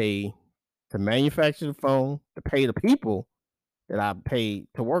had to pay to manufacture the phone, to pay the people that I paid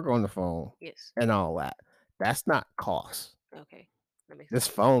to work on the phone, Yes. and all that. That's not cost. Okay. That makes This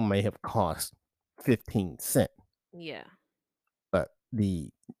sense. phone may have cost 15 cents, Yeah. but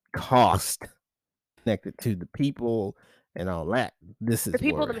the cost connected to the people and all that, this The is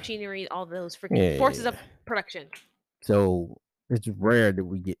people, the where machinery, all those freaking forces of yeah. production. So, it's rare that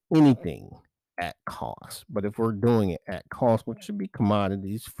we get anything at cost, but if we're doing it at cost, which should be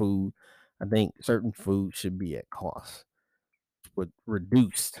commodities, food, I think certain food should be at cost with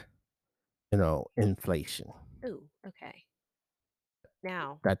reduced, inflation. Ooh, okay.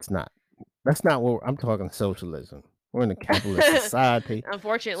 Now, That's not that's not what I'm talking socialism. We're in a capitalist society,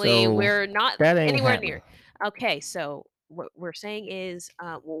 unfortunately, so we're not that ain't anywhere near. happening. Okay, so what we're saying is,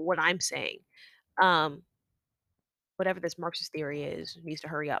 well, what I'm saying, um, whatever this Marxist theory is needs to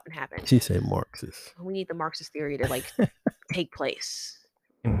hurry up and happen. She said Marxist. We need the Marxist theory to like take place.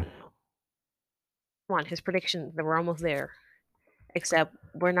 Mm. Now. Come on, his prediction that we're almost there. Except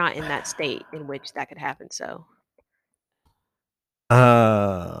we're not in that state in which that could happen. So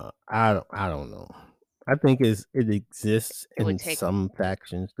I don't know. I think it exists it would in take some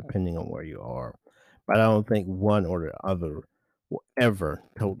factions depending on where you are, but I don't think one or the other will ever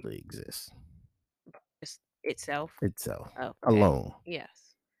totally exist just itself. itself Oh, okay. alone. Yes.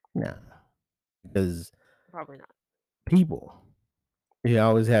 Nah, because Probably not. people, you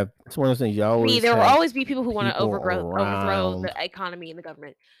always have. It's one of those things. You I mean, always there will have always be people who want to people overthrow around the economy and the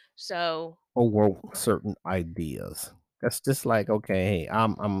government. So over certain ideas. That's just like okay, hey,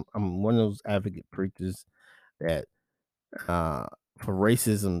 I'm one of those advocate preachers that uh for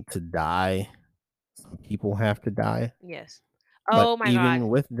racism to die, some people have to die. yes. But Oh my god. even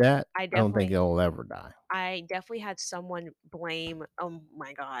with that, I I don't think definitely it'll ever die. I definitely had someone blame, oh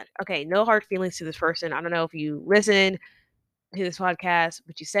my god. Okay, no hard feelings to this person. I don't know if you listen to this podcast,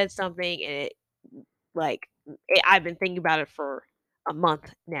 but you said something and it like I've been thinking about it for a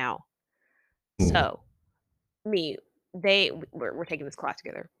month now. Mhm. So me, we're taking this class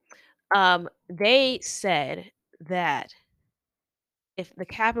together. They said that if the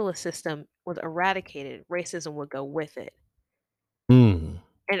capitalist system was eradicated, racism would go with it. Mm.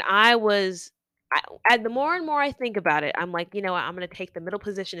 And I was, and the more and more I think about it, I'm like, you know what, I'm going to take the middle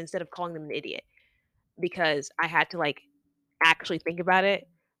position instead of calling them an idiot because I had to like actually think about it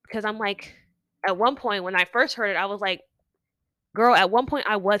because I'm like, at one point when I first heard it, I was like, girl, at one point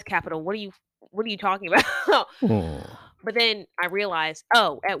I was capital. What are you talking about? Mm. But then I realized,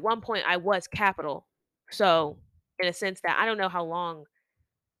 oh, at one point I was capital. So, in a sense that I don't know how long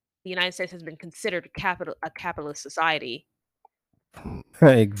the United States has been considered a capitalist society from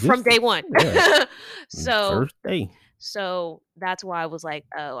day Existence, one. yeah, so, first day. so that's why I was like,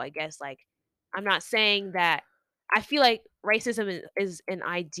 oh, I guess like I'm not saying that. I feel like racism is an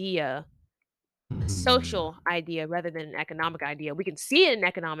idea, a Mhm. social idea rather than an economic idea. We can see it in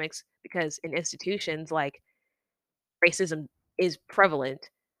economics because in institutions like racism is prevalent,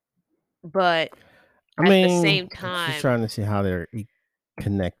 but I at the mean, same I'm just time, trying to see how they're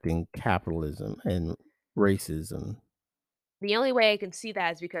connecting capitalism and racism. the only way I can see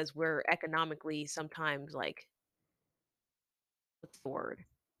that is because we're economically sometimes like what's the word?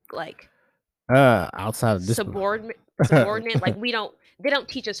 Like Outside of this, subordinate, like we don't they don't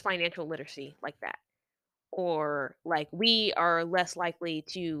teach us financial literacy like that. Or like we are less likely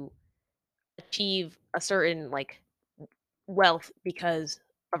to achieve a certain like wealth because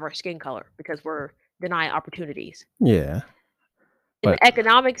of our skin color because we're denied opportunities. yeah, In but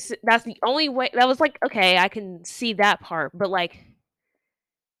economics, that's the only way that was like, okay, I can see that part, but like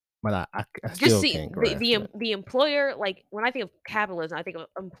I just still see can't grasp it. the employer, like, when I think of capitalism, I think of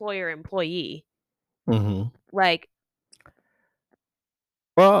employer-employee. Mhm. Like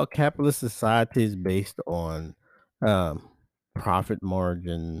Well, capitalist society is based on um, profit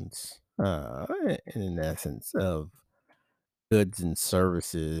margins, in essence, of goods and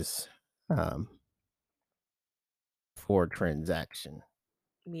services um, for a transaction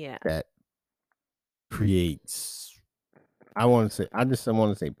yeah. that creates. I want to say, I just don't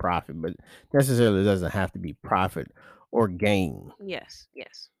want to say profit, but necessarily doesn't have to be profit or gain Yes,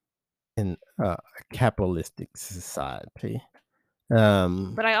 yes. in a capitalistic society.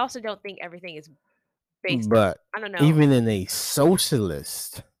 Um, But I also don't think everything is based but I don't know. even in a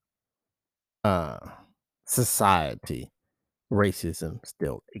socialist uh, society, racism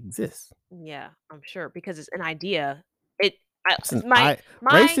still exists. Yeah, I'm sure because it's an idea. It I It's an my I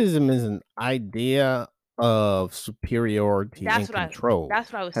my Racism is an idea of superiority that's and what I control.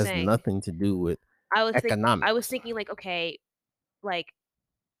 that's what I was Has saying. nothing to do with I was economics. thinking like, okay, like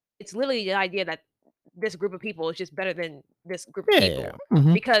it's literally the idea that this group of people is just better than this group of Yeah, yeah. people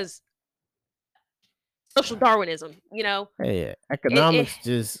Mhm. because social Darwinism, Yeah, yeah. it Economics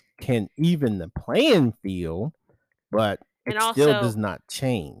just can even the playing field, but and it still does also not like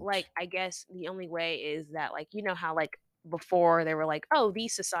change. I guess the only way is that like how like before they were like, oh,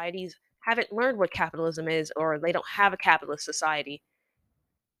 these societies haven't learned what capitalism is or they don't have a capitalist society.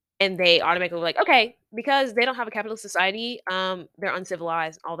 And they automatically were like, okay, because they don't have a capitalist society, they're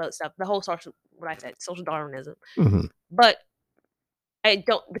uncivilized, all that stuff. The whole social, what I said, social Darwinism. Mhm. But I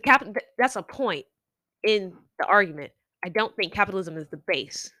don't. That's a point in the argument. I don't think capitalism is the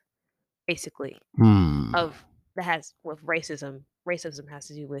base, basically, Hmm. of that has with racism. Racism has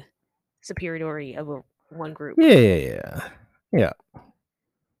to do with superiority of one group. Yeah, yeah, yeah.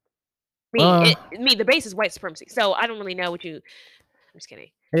 Yeah. Uh, The base is white supremacy. So I don't really know what you. I'm just kidding.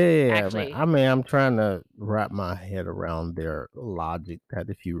 yeah, yeah, yeah, man. Actually, I mean, I'm trying to wrap my head around their logic that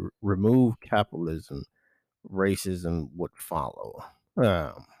if you remove capitalism, racism would follow.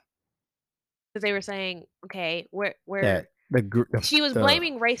 Um, because they were saying, okay, where that she was the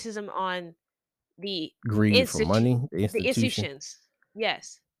blaming racism on the greed for institu money, the the institution, institutions.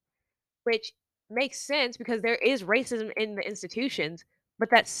 Yes, which makes sense because there is racism in the institutions, but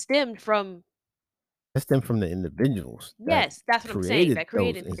that stemmed from that stem from the individuals that yes, that's what I'm saying, created that those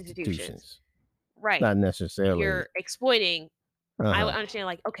created institutions. institutions. It's Right. not necessarily You're exploiting I would uh-huh. understand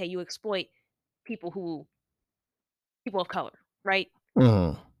like, okay, you exploit people who people of color, right?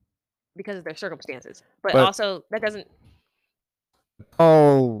 Mhm. Because of their circumstances. But But also that doesn't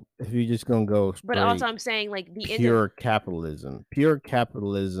if you're just gonna go but also straight I'm saying like pure capitalism,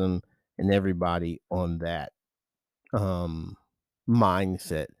 and everybody on that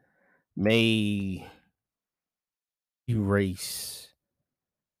mindset may erase,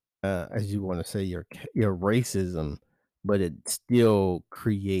 as you want to say, your racism, but it still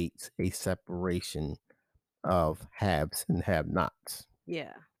creates a separation of haves and have-nots.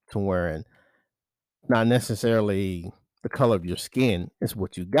 yeah. To where not necessarily the color of your skin is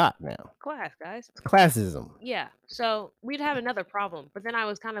what you got now. Class, guys. It's classism. Yeah. So we'd have another problem. But then I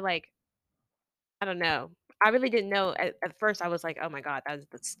was kind of like, I don't know. I really didn't know. At first, I was like, "Oh my god, that was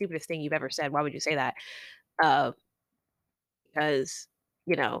the stupidest thing you've ever said. Why would you say that?" Uh, because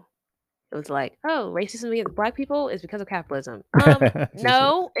you know, it was like, "Oh, racism against black people is because of capitalism." Just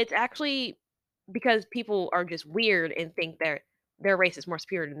No, it's actually because people are just weird and think their race is more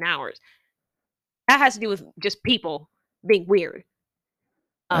superior than ours. That has to do with just people being weird.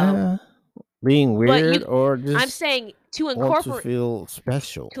 Um, uh, being but weird or I'm just saying want to feel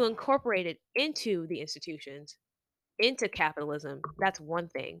special. to incorporate it into the institutions, into capitalism. That's one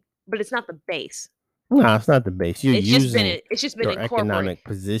thing, but it's not the base. No, it's not the base. You're using It's just been your incorporated. economic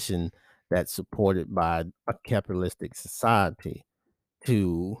position that's supported by a capitalistic society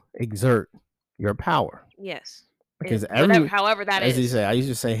to exert your power. Yes. Because And whatever however that as you is. say, I used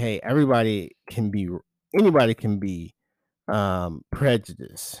to say, hey, anybody can be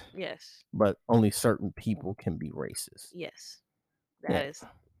prejudiced, Yes. but only certain people can be racist. Yes. Yeah, That is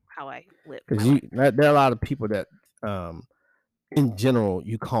how I live my because life. there are a lot of people that, in general,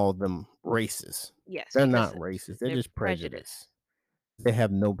 you call them racist. Yes, They're because not racist. They're they're just prejudiced. prejudiced. They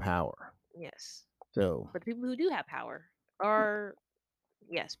have no power. Yes. So, But the people who do have power are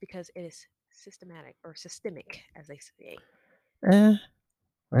yes, because it is systematic or systemic, as they say. eh,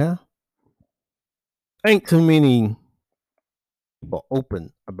 well, ain't too many people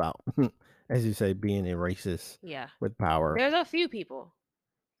open about, as you say, being a racist Yeah. with power. There's a few people.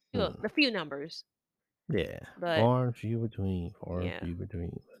 Hmm. The few numbers. Yeah, But far and few between, far and yeah. few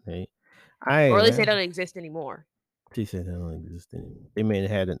between. But hey, Or hey at least they man, don't exist anymore. she said they don't exist anymore. They may have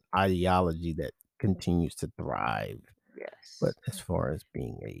had an ideology that continues to thrive, but Yes. as far as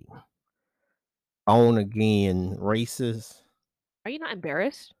being a born again racist, Are you not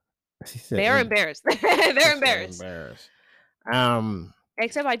embarrassed? she said, They're embarrassed. They're she said embarrassed. embarrassed. Um,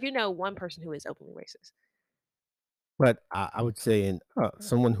 Except I do know one person who is openly racist. but I would say in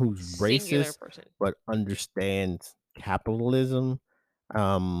someone who's Singular racist person. but understands capitalism.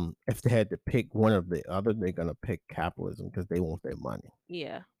 If they had to pick one or the other, they're gonna pick capitalism because they want their money.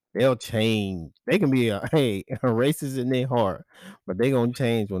 Yeah. They'll change. They can be a racist in their heart, but they gonna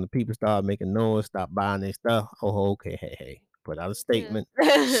change when the people start making noise, stop buying their stuff. Oh, okay, hey, put out a Yeah. statement,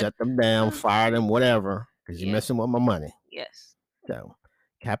 shut them down, fire them, whatever, because you're Yeah. messing with my money. Yes. So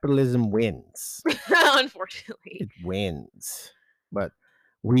capitalism wins. Unfortunately. It wins. But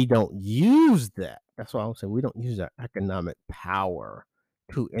we don't use that. That's why I'm saying we don't use our economic power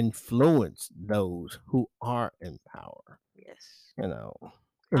to influence those who are in power, Yes. you know,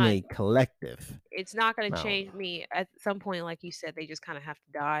 in I a collective. It's not gonna No. change me at some point, like you said, they just kinda have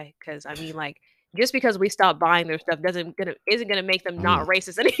to die. Because I mean, like, just because we stop buying their stuff isn't gonna make them Mm, not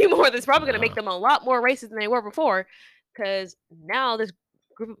racist anymore. That's probably gonna make no. them a lot more racist than they were before. Because now this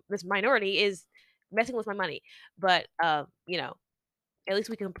minority is messing with my money. But, at least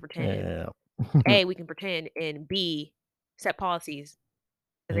we can pretend. Yeah. A, we can pretend, and B, set policies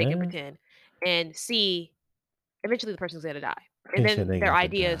that they can Yeah. pretend, and C, eventually the person's gonna die, and He said then they their got to die.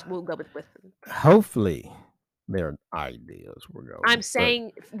 ideas will go with them. Hopefully, their ideas will I'm go, but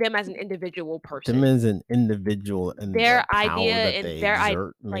saying them as an individual them person. as an individual and the power that they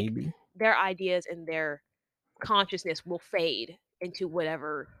exert, Like, maybe. their ideas and their consciousness will fade into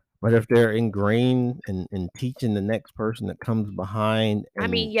whatever. But if they're ingrained in teaching the next person that comes behind I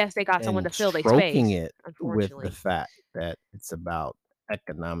mean, and yes, they got someone to fill their stroking space, it with the unfortunately. fact that it's about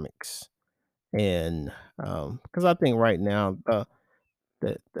economics and because I think right now the,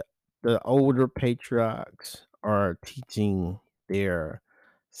 the the older patriarchs are teaching their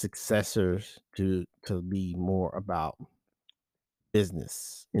successors to be more about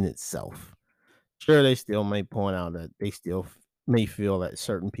business in itself. Sure, they still may point out that they still may feel that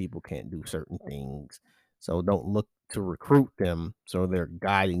certain people can't do certain things, so don't look to recruit them. So they're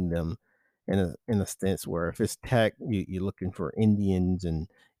guiding them in a sense where if it's tech, you're looking for Indians and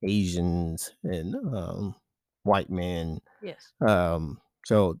Asians and white men. Yes,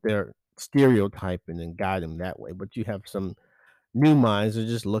 So they're stereotyping and guide them that way. But you have some new minds are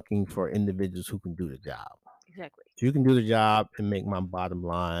just looking for individuals who can do the job. exactly. So you can do the job and make my bottom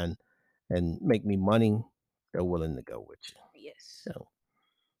line and make me money, they're willing to go with you. Yes, So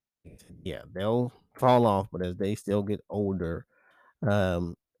yeah, they'll fall off, but as they still get older,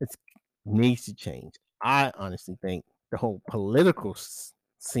 it needs to change. I honestly think the whole political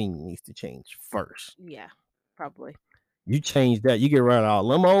scene needs to change first. yeah, probably. You change that, you get rid of all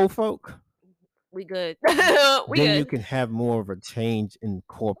them old folk, We good. We then you good. can have more of a change in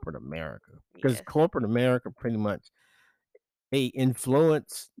corporate America. Because Yes, corporate America pretty much they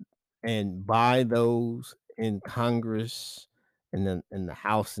influence and buy those in Congress and then in the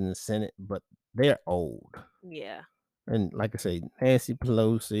House and the Senate, but they're old. yeah. And like I say, Nancy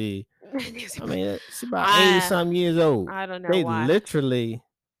Pelosi, I mean, she's about 80 I some years old. I don't know They why. literally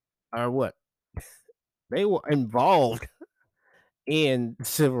are what? They were involved in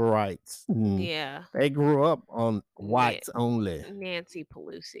civil rights. And Yeah. they grew up on Yeah. whites only. Nancy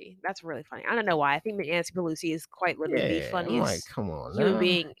Pelosi. That's really funny. I don't know why. I think that Nancy Pelosi is quite literally the Yeah, I'm like, funniest come on human now.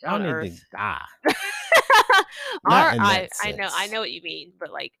 being Y'all on need to earth. die. Not Our in that I sense. know what you mean,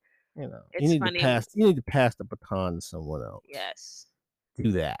 but like You it's need to funny. pass the baton to someone else. Yes.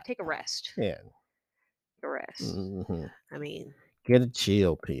 Do that. Take a rest. Yeah. Take a rest. Mhm. I mean, Get a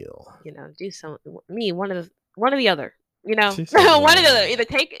chill pill. do something. Me, one or the other. She said One one or or the the other. other.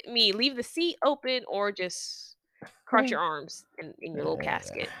 Either leave the seat open, or just cross Yeah. your arms in your little Yeah.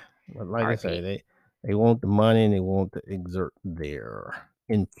 casket. But like I say, RP. they want the money and they want to exert their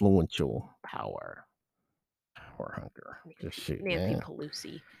influential power hunger. Just shoot, Nancy man.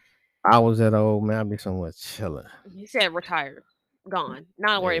 Pelosi. I was that old man, I'd be somewhere chilling. He said retired. Gone.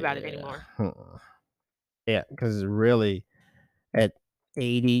 Not worry about it Yeah. anymore. Yeah, because really at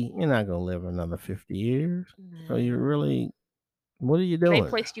 80, you're not gonna live another 50 years. So you No. really what are you They doing?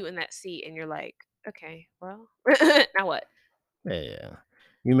 placed you in that seat and you're like, "Okay, well, now what?" Yeah.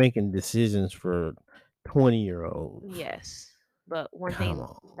 You're making decisions for 20-year-olds. Yes. But one Come thing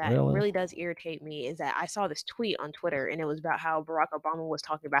on, that really? really does irritate me is that I saw this tweet on Twitter, and it was about how Barack Obama was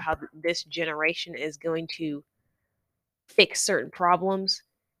talking about how this generation is going to fix certain problems,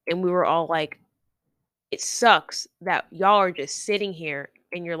 and we were all like, "It sucks that y'all are just sitting here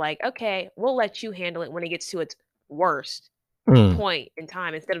and you're like, "Okay, we'll let you handle it when it gets to its worst." Mm, Point in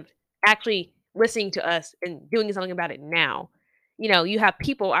time instead of actually listening to us and doing something about it now. You have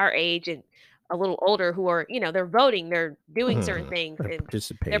people our age and a little older who are, they're voting, they're doing certain mhm. things, They're and they're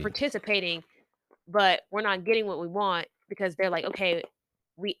participating. participating, but we're not getting what we want because they're like, okay,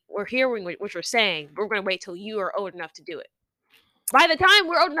 we're hearing what you're saying, but we're going to wait till you are old enough to do it. By the time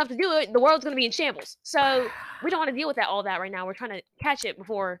we're old enough to do it, the world's going to be in shambles. So we don't want to deal with all that right now. We're trying to catch it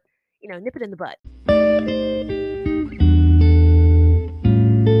before, nip it in the bud.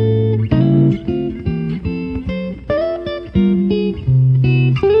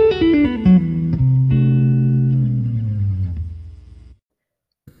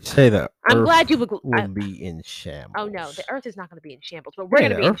 say the I'm Earth glad you would will I be in oh, no, the shambles. Earth is not gonna be in shambles, but we're Yeah,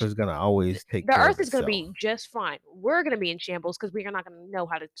 gonna the be in Earth sh is gonna always take the care Earth of is gonna itself. be just fine. We're gonna be in shambles because we are not gonna know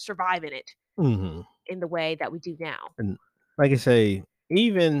how to survive in it Mhm. in the way that we do now. And like I say,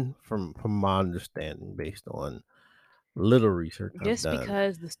 even from my understanding based on little research I've Just done.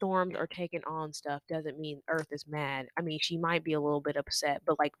 because the storms are taking on stuff doesn't mean Earth is mad. I mean, she might be a little bit upset,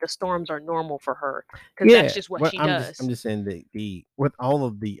 but, like, the storms are normal for her because that's Yeah, just what but she I'm does. just saying the with all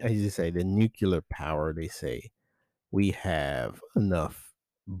of the as you say, the nuclear power, they say we have enough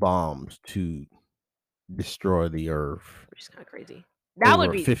bombs to destroy the Earth Which is kinda crazy.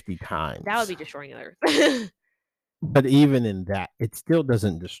 over 50 That would times. be destroying the Earth. But even in that, it still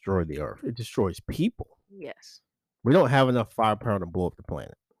doesn't destroy the Earth. It destroys people. Yes. We don't have enough firepower to blow up the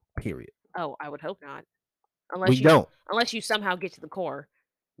planet. Period. Oh, I would hope not. We don't. Unless you somehow get to the core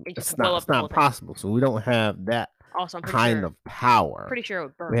and just It's blow not up it's the whole not thing. possible. So we don't have that Also, kind of power. pretty sure it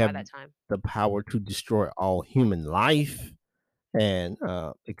would We burn by have that time. the power to destroy all human life and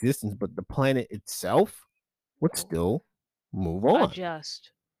existence, but the planet itself would Well, still move on.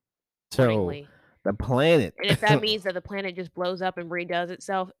 adjust So accordingly. the planet, And if that means that the planet just blows up and redoes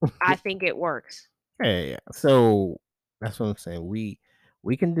itself, I think it works. yeah. So that's what I'm saying.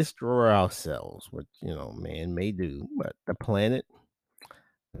 We can destroy ourselves, which man may do, but the planet,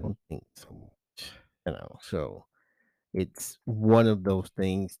 I don't think so much. So it's one of those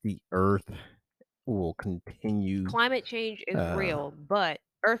things. The Earth will continue. Climate change is Uh, real, but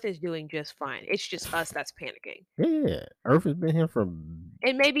Earth is doing just fine. It's just us that's panicking. yeah, Earth has been here for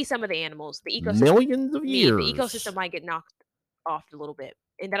And maybe some of the animals, millions of the years. ecosystem might get knocked off a little bit,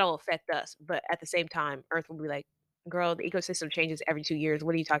 and that'll affect us. But at the same time, Earth will be like, "Girl, the ecosystem changes every 2 years.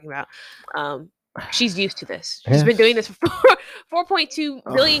 What are you talking about?" Um, she's used to this. She's been doing Yes, this for 4.2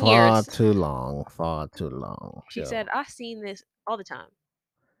 billion far years. too long, far too long. She So said, "I've seen this all the time."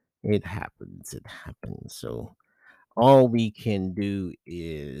 it happens. It happens. So all we can do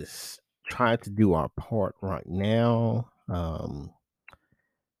is try to do our part right now. I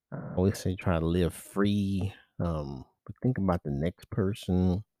always say try to live free. But think about the next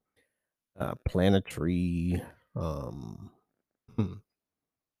person. Plant a tree. Hmm,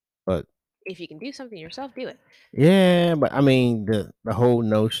 but If you can do something yourself, do it. yeah, but I mean the whole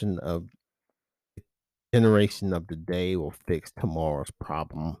notion of generation of the day will fix tomorrow's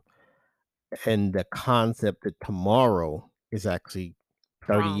problem, and the concept that tomorrow is actually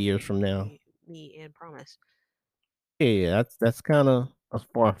 30 years from now. Me and promise. Yeah, that's kind of a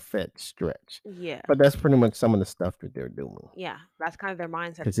far-fetched stretch, Yeah, but that's pretty much some of the stuff that they're doing. yeah. That's kind of their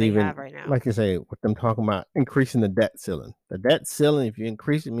mindset that Because they even have right now. like I say, with them talking about increasing the debt ceiling, if you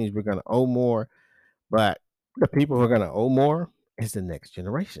increase it, means we're going to owe more, but the people who are going to owe more is the next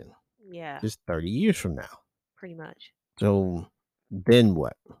generation, Yeah, just 30 years from now. pretty much. So then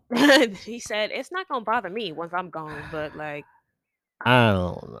what? He said, "It's not gonna bother me once I'm gone, but like, I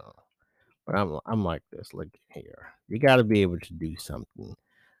don't know. But I'm like this. Look here, you got to be able to do something,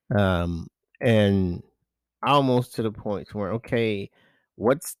 and almost to the point where okay,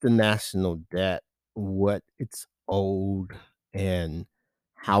 what's the national debt? What it's owed, and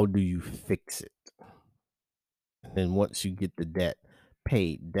how do you fix it? And then once you get the debt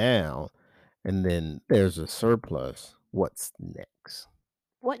paid down, and then there's a surplus, what's next?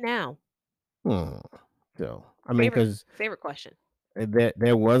 what now?" Hmm. So I mean, because Favorite question.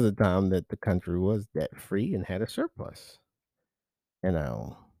 there was a time that the country was debt free and had a surplus. You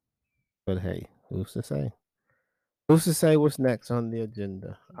know, but hey, who's to say? Who's to say what's next on the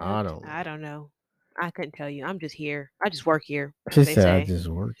agenda? I don't I know. don't know. I couldn't tell you. I'm just here. I just work here, She as they said, "I say. just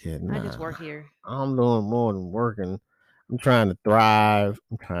work here." I just Nah, work here. I'm doing more than working. I'm trying to thrive.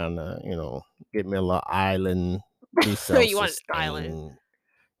 I'm trying to, get me a little island, be You want an island. self-sustained.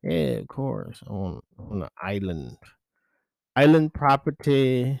 Yeah, of course. On an island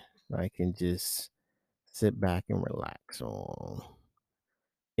property. I can just sit back and relax on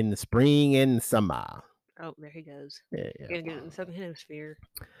in the spring and summer. Oh, there he goes. Yeah, yeah. Gonna get it in the southern hemisphere.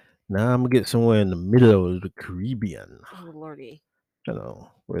 Now I'm gonna get somewhere in the middle of the Caribbean, Oh lordy.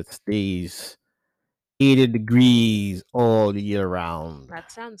 where it stays 80 degrees all the year round.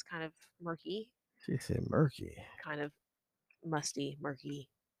 That sounds kind of murky, She said murky. kind of musty, murky,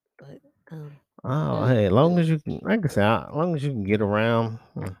 but Oh, hey, as long as you can, like I say, as long as you can get around.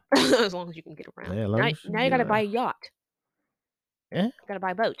 as long as you can get around. Yeah, as long as you Now can you get gotta buy around. a yacht. Yeah, Gotta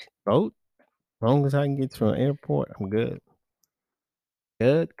buy a boat. boat. As long as I can get to an airport, I'm good.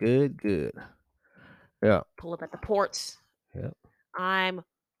 Good, good, good. Yeah, Pull up at the ports. yeah. I'm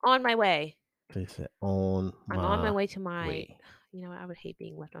on my way. She said on I'm on my my way to my way. I would hate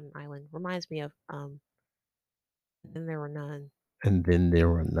being left on an island. Reminds me of Then There Were None. and then there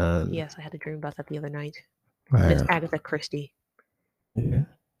were none. Yes, I had a dream about that the other night. Miss Wow. Agatha Christie. Yeah.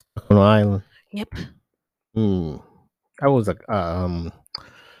 On an island. Yep. Hmm. That was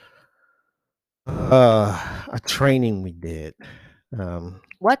a training we did. Um,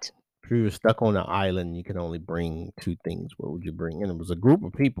 What? if you were stuck on an island, you can only bring 2 things. What would you bring? And it was a group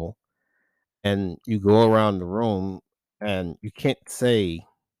of people, and you go around the room, and you can't say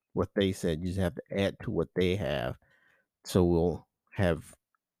what they said. You just have to add to what they have, so we'll have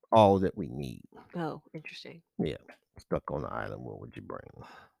all that we need. Oh, interesting. Yeah. Stuck on the island, what would you bring?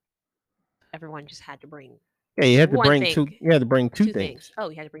 Everyone just had to bring Yeah, you had to one bring thing, 2 you had to bring 2 2 things. things. Oh,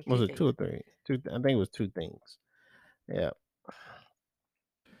 you had to bring 2 Was it 2 things. or 3? 2 I think it was 2 things. Yeah.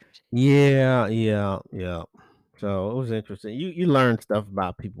 Interesting. Yeah, yeah, yeah. So, it was interesting. You learn stuff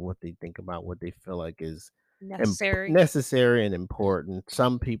about people, what they think about, what they feel like is Necessary. necessary and important.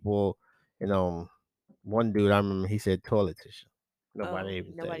 Some people, you know, one dude, I remember he said toilet tissue. Nobody Oh,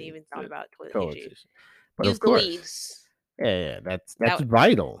 even said nobody even thought the about toilet toilet tissue. tissue. But of Use the course, leaves. yeah, that's That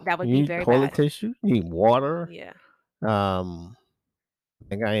vital. that would You be need very toilet bad. tissue, you need water. Yeah. Um, I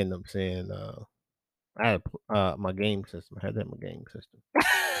think I ended up saying, I had my game system. I had that in my game system.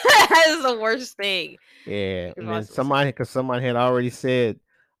 That is the worst thing Yeah, you could and then possibly say. because someone had already said,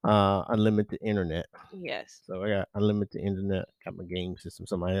 unlimited internet. Yes. So I got unlimited internet, got my game system.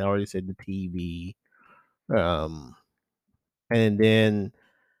 Somebody had already said the TV. Um, and then,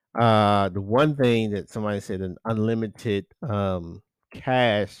 the one thing that somebody said an unlimited,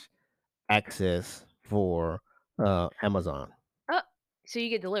 cash access for, Amazon. Oh, so you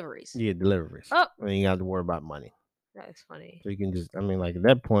get deliveries. You get deliveries. Oh, I mean, you got to worry about money. that is funny. So you can just, I mean, like at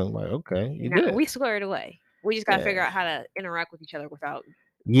that point, like, okay, you're Now good. we squared away. We just gotta figure Yeah. out how to interact with each other without.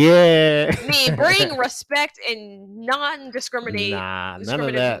 Yeah. I mean, bring respect and non-discriminate Nah, none of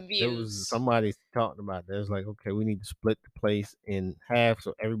discriminative that. There was views. somebody talking about that. It's like, okay, we need to split the place in half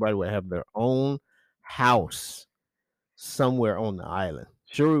so everybody would have their own house somewhere on the island.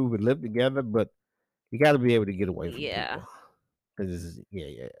 Sure, we would live together, but you got to be able to get away from Yeah. people. Because yeah,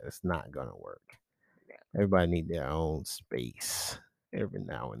 yeah, it's not gonna work. Yeah. Everybody need their own space every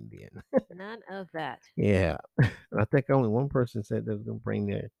now and then. None of that. Yeah, I think only one person said they was gonna bring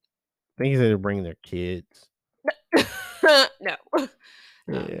their. I think he said they're bringing their kids. No. I'm just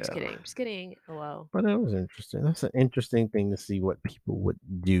Yeah, kidding. Just kidding. Oh well. but that was interesting. That's an interesting thing to see what people would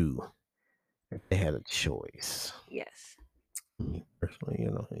do if they had a choice. Yes. Me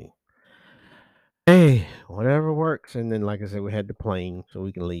personally, hey, whatever works. And then, like I said, we had the plane, so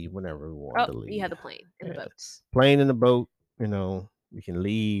we can leave whenever we wanted Oh, to you have leave. the plane and the Yeah. boats. Plane in the boat, we can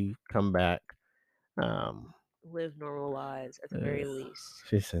leave, come back. Um, Live normal lives at the uh, very least.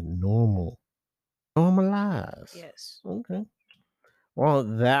 she said, normalize. Yes. Okay. Well,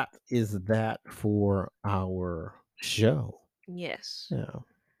 that is that for our show. Yes. Yeah.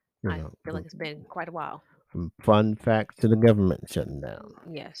 I feel like it's been quite a while. From fun facts to the government shutting down.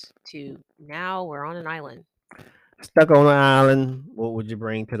 Yes. To now we're on an island. Stuck on an island, what would you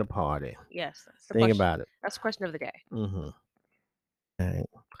bring to the party? Yes, that's the Think question. about it. That's the question of the day. Mm-hmm. All right.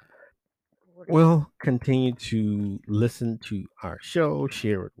 Lordy. Well, continue to listen to our show,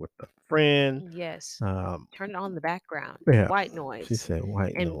 share it with a friend. Yes. Um, Turn it on the background. yeah, White she noise. said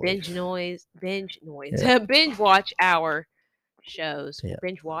white And binge noise. noise. Binge noise. Yeah, Binge watch our shows. yeah,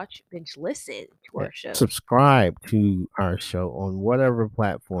 Binge watch. Binge listen to yeah. our shows. Subscribe to our show on whatever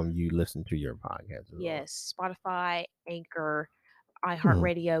platform you listen to your podcasts on. Yes. Spotify, Anchor, Mhm.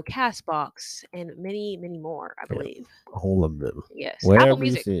 iHeartRadio, Castbox, and many, many more, I Yeah, believe. all of them. Yes. Apple Wherever you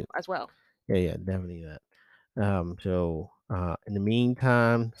Music see it. as well. Yeah, yeah, definitely that. In the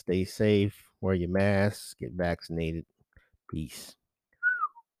meantime, stay safe, wear your mask, get vaccinated. Peace.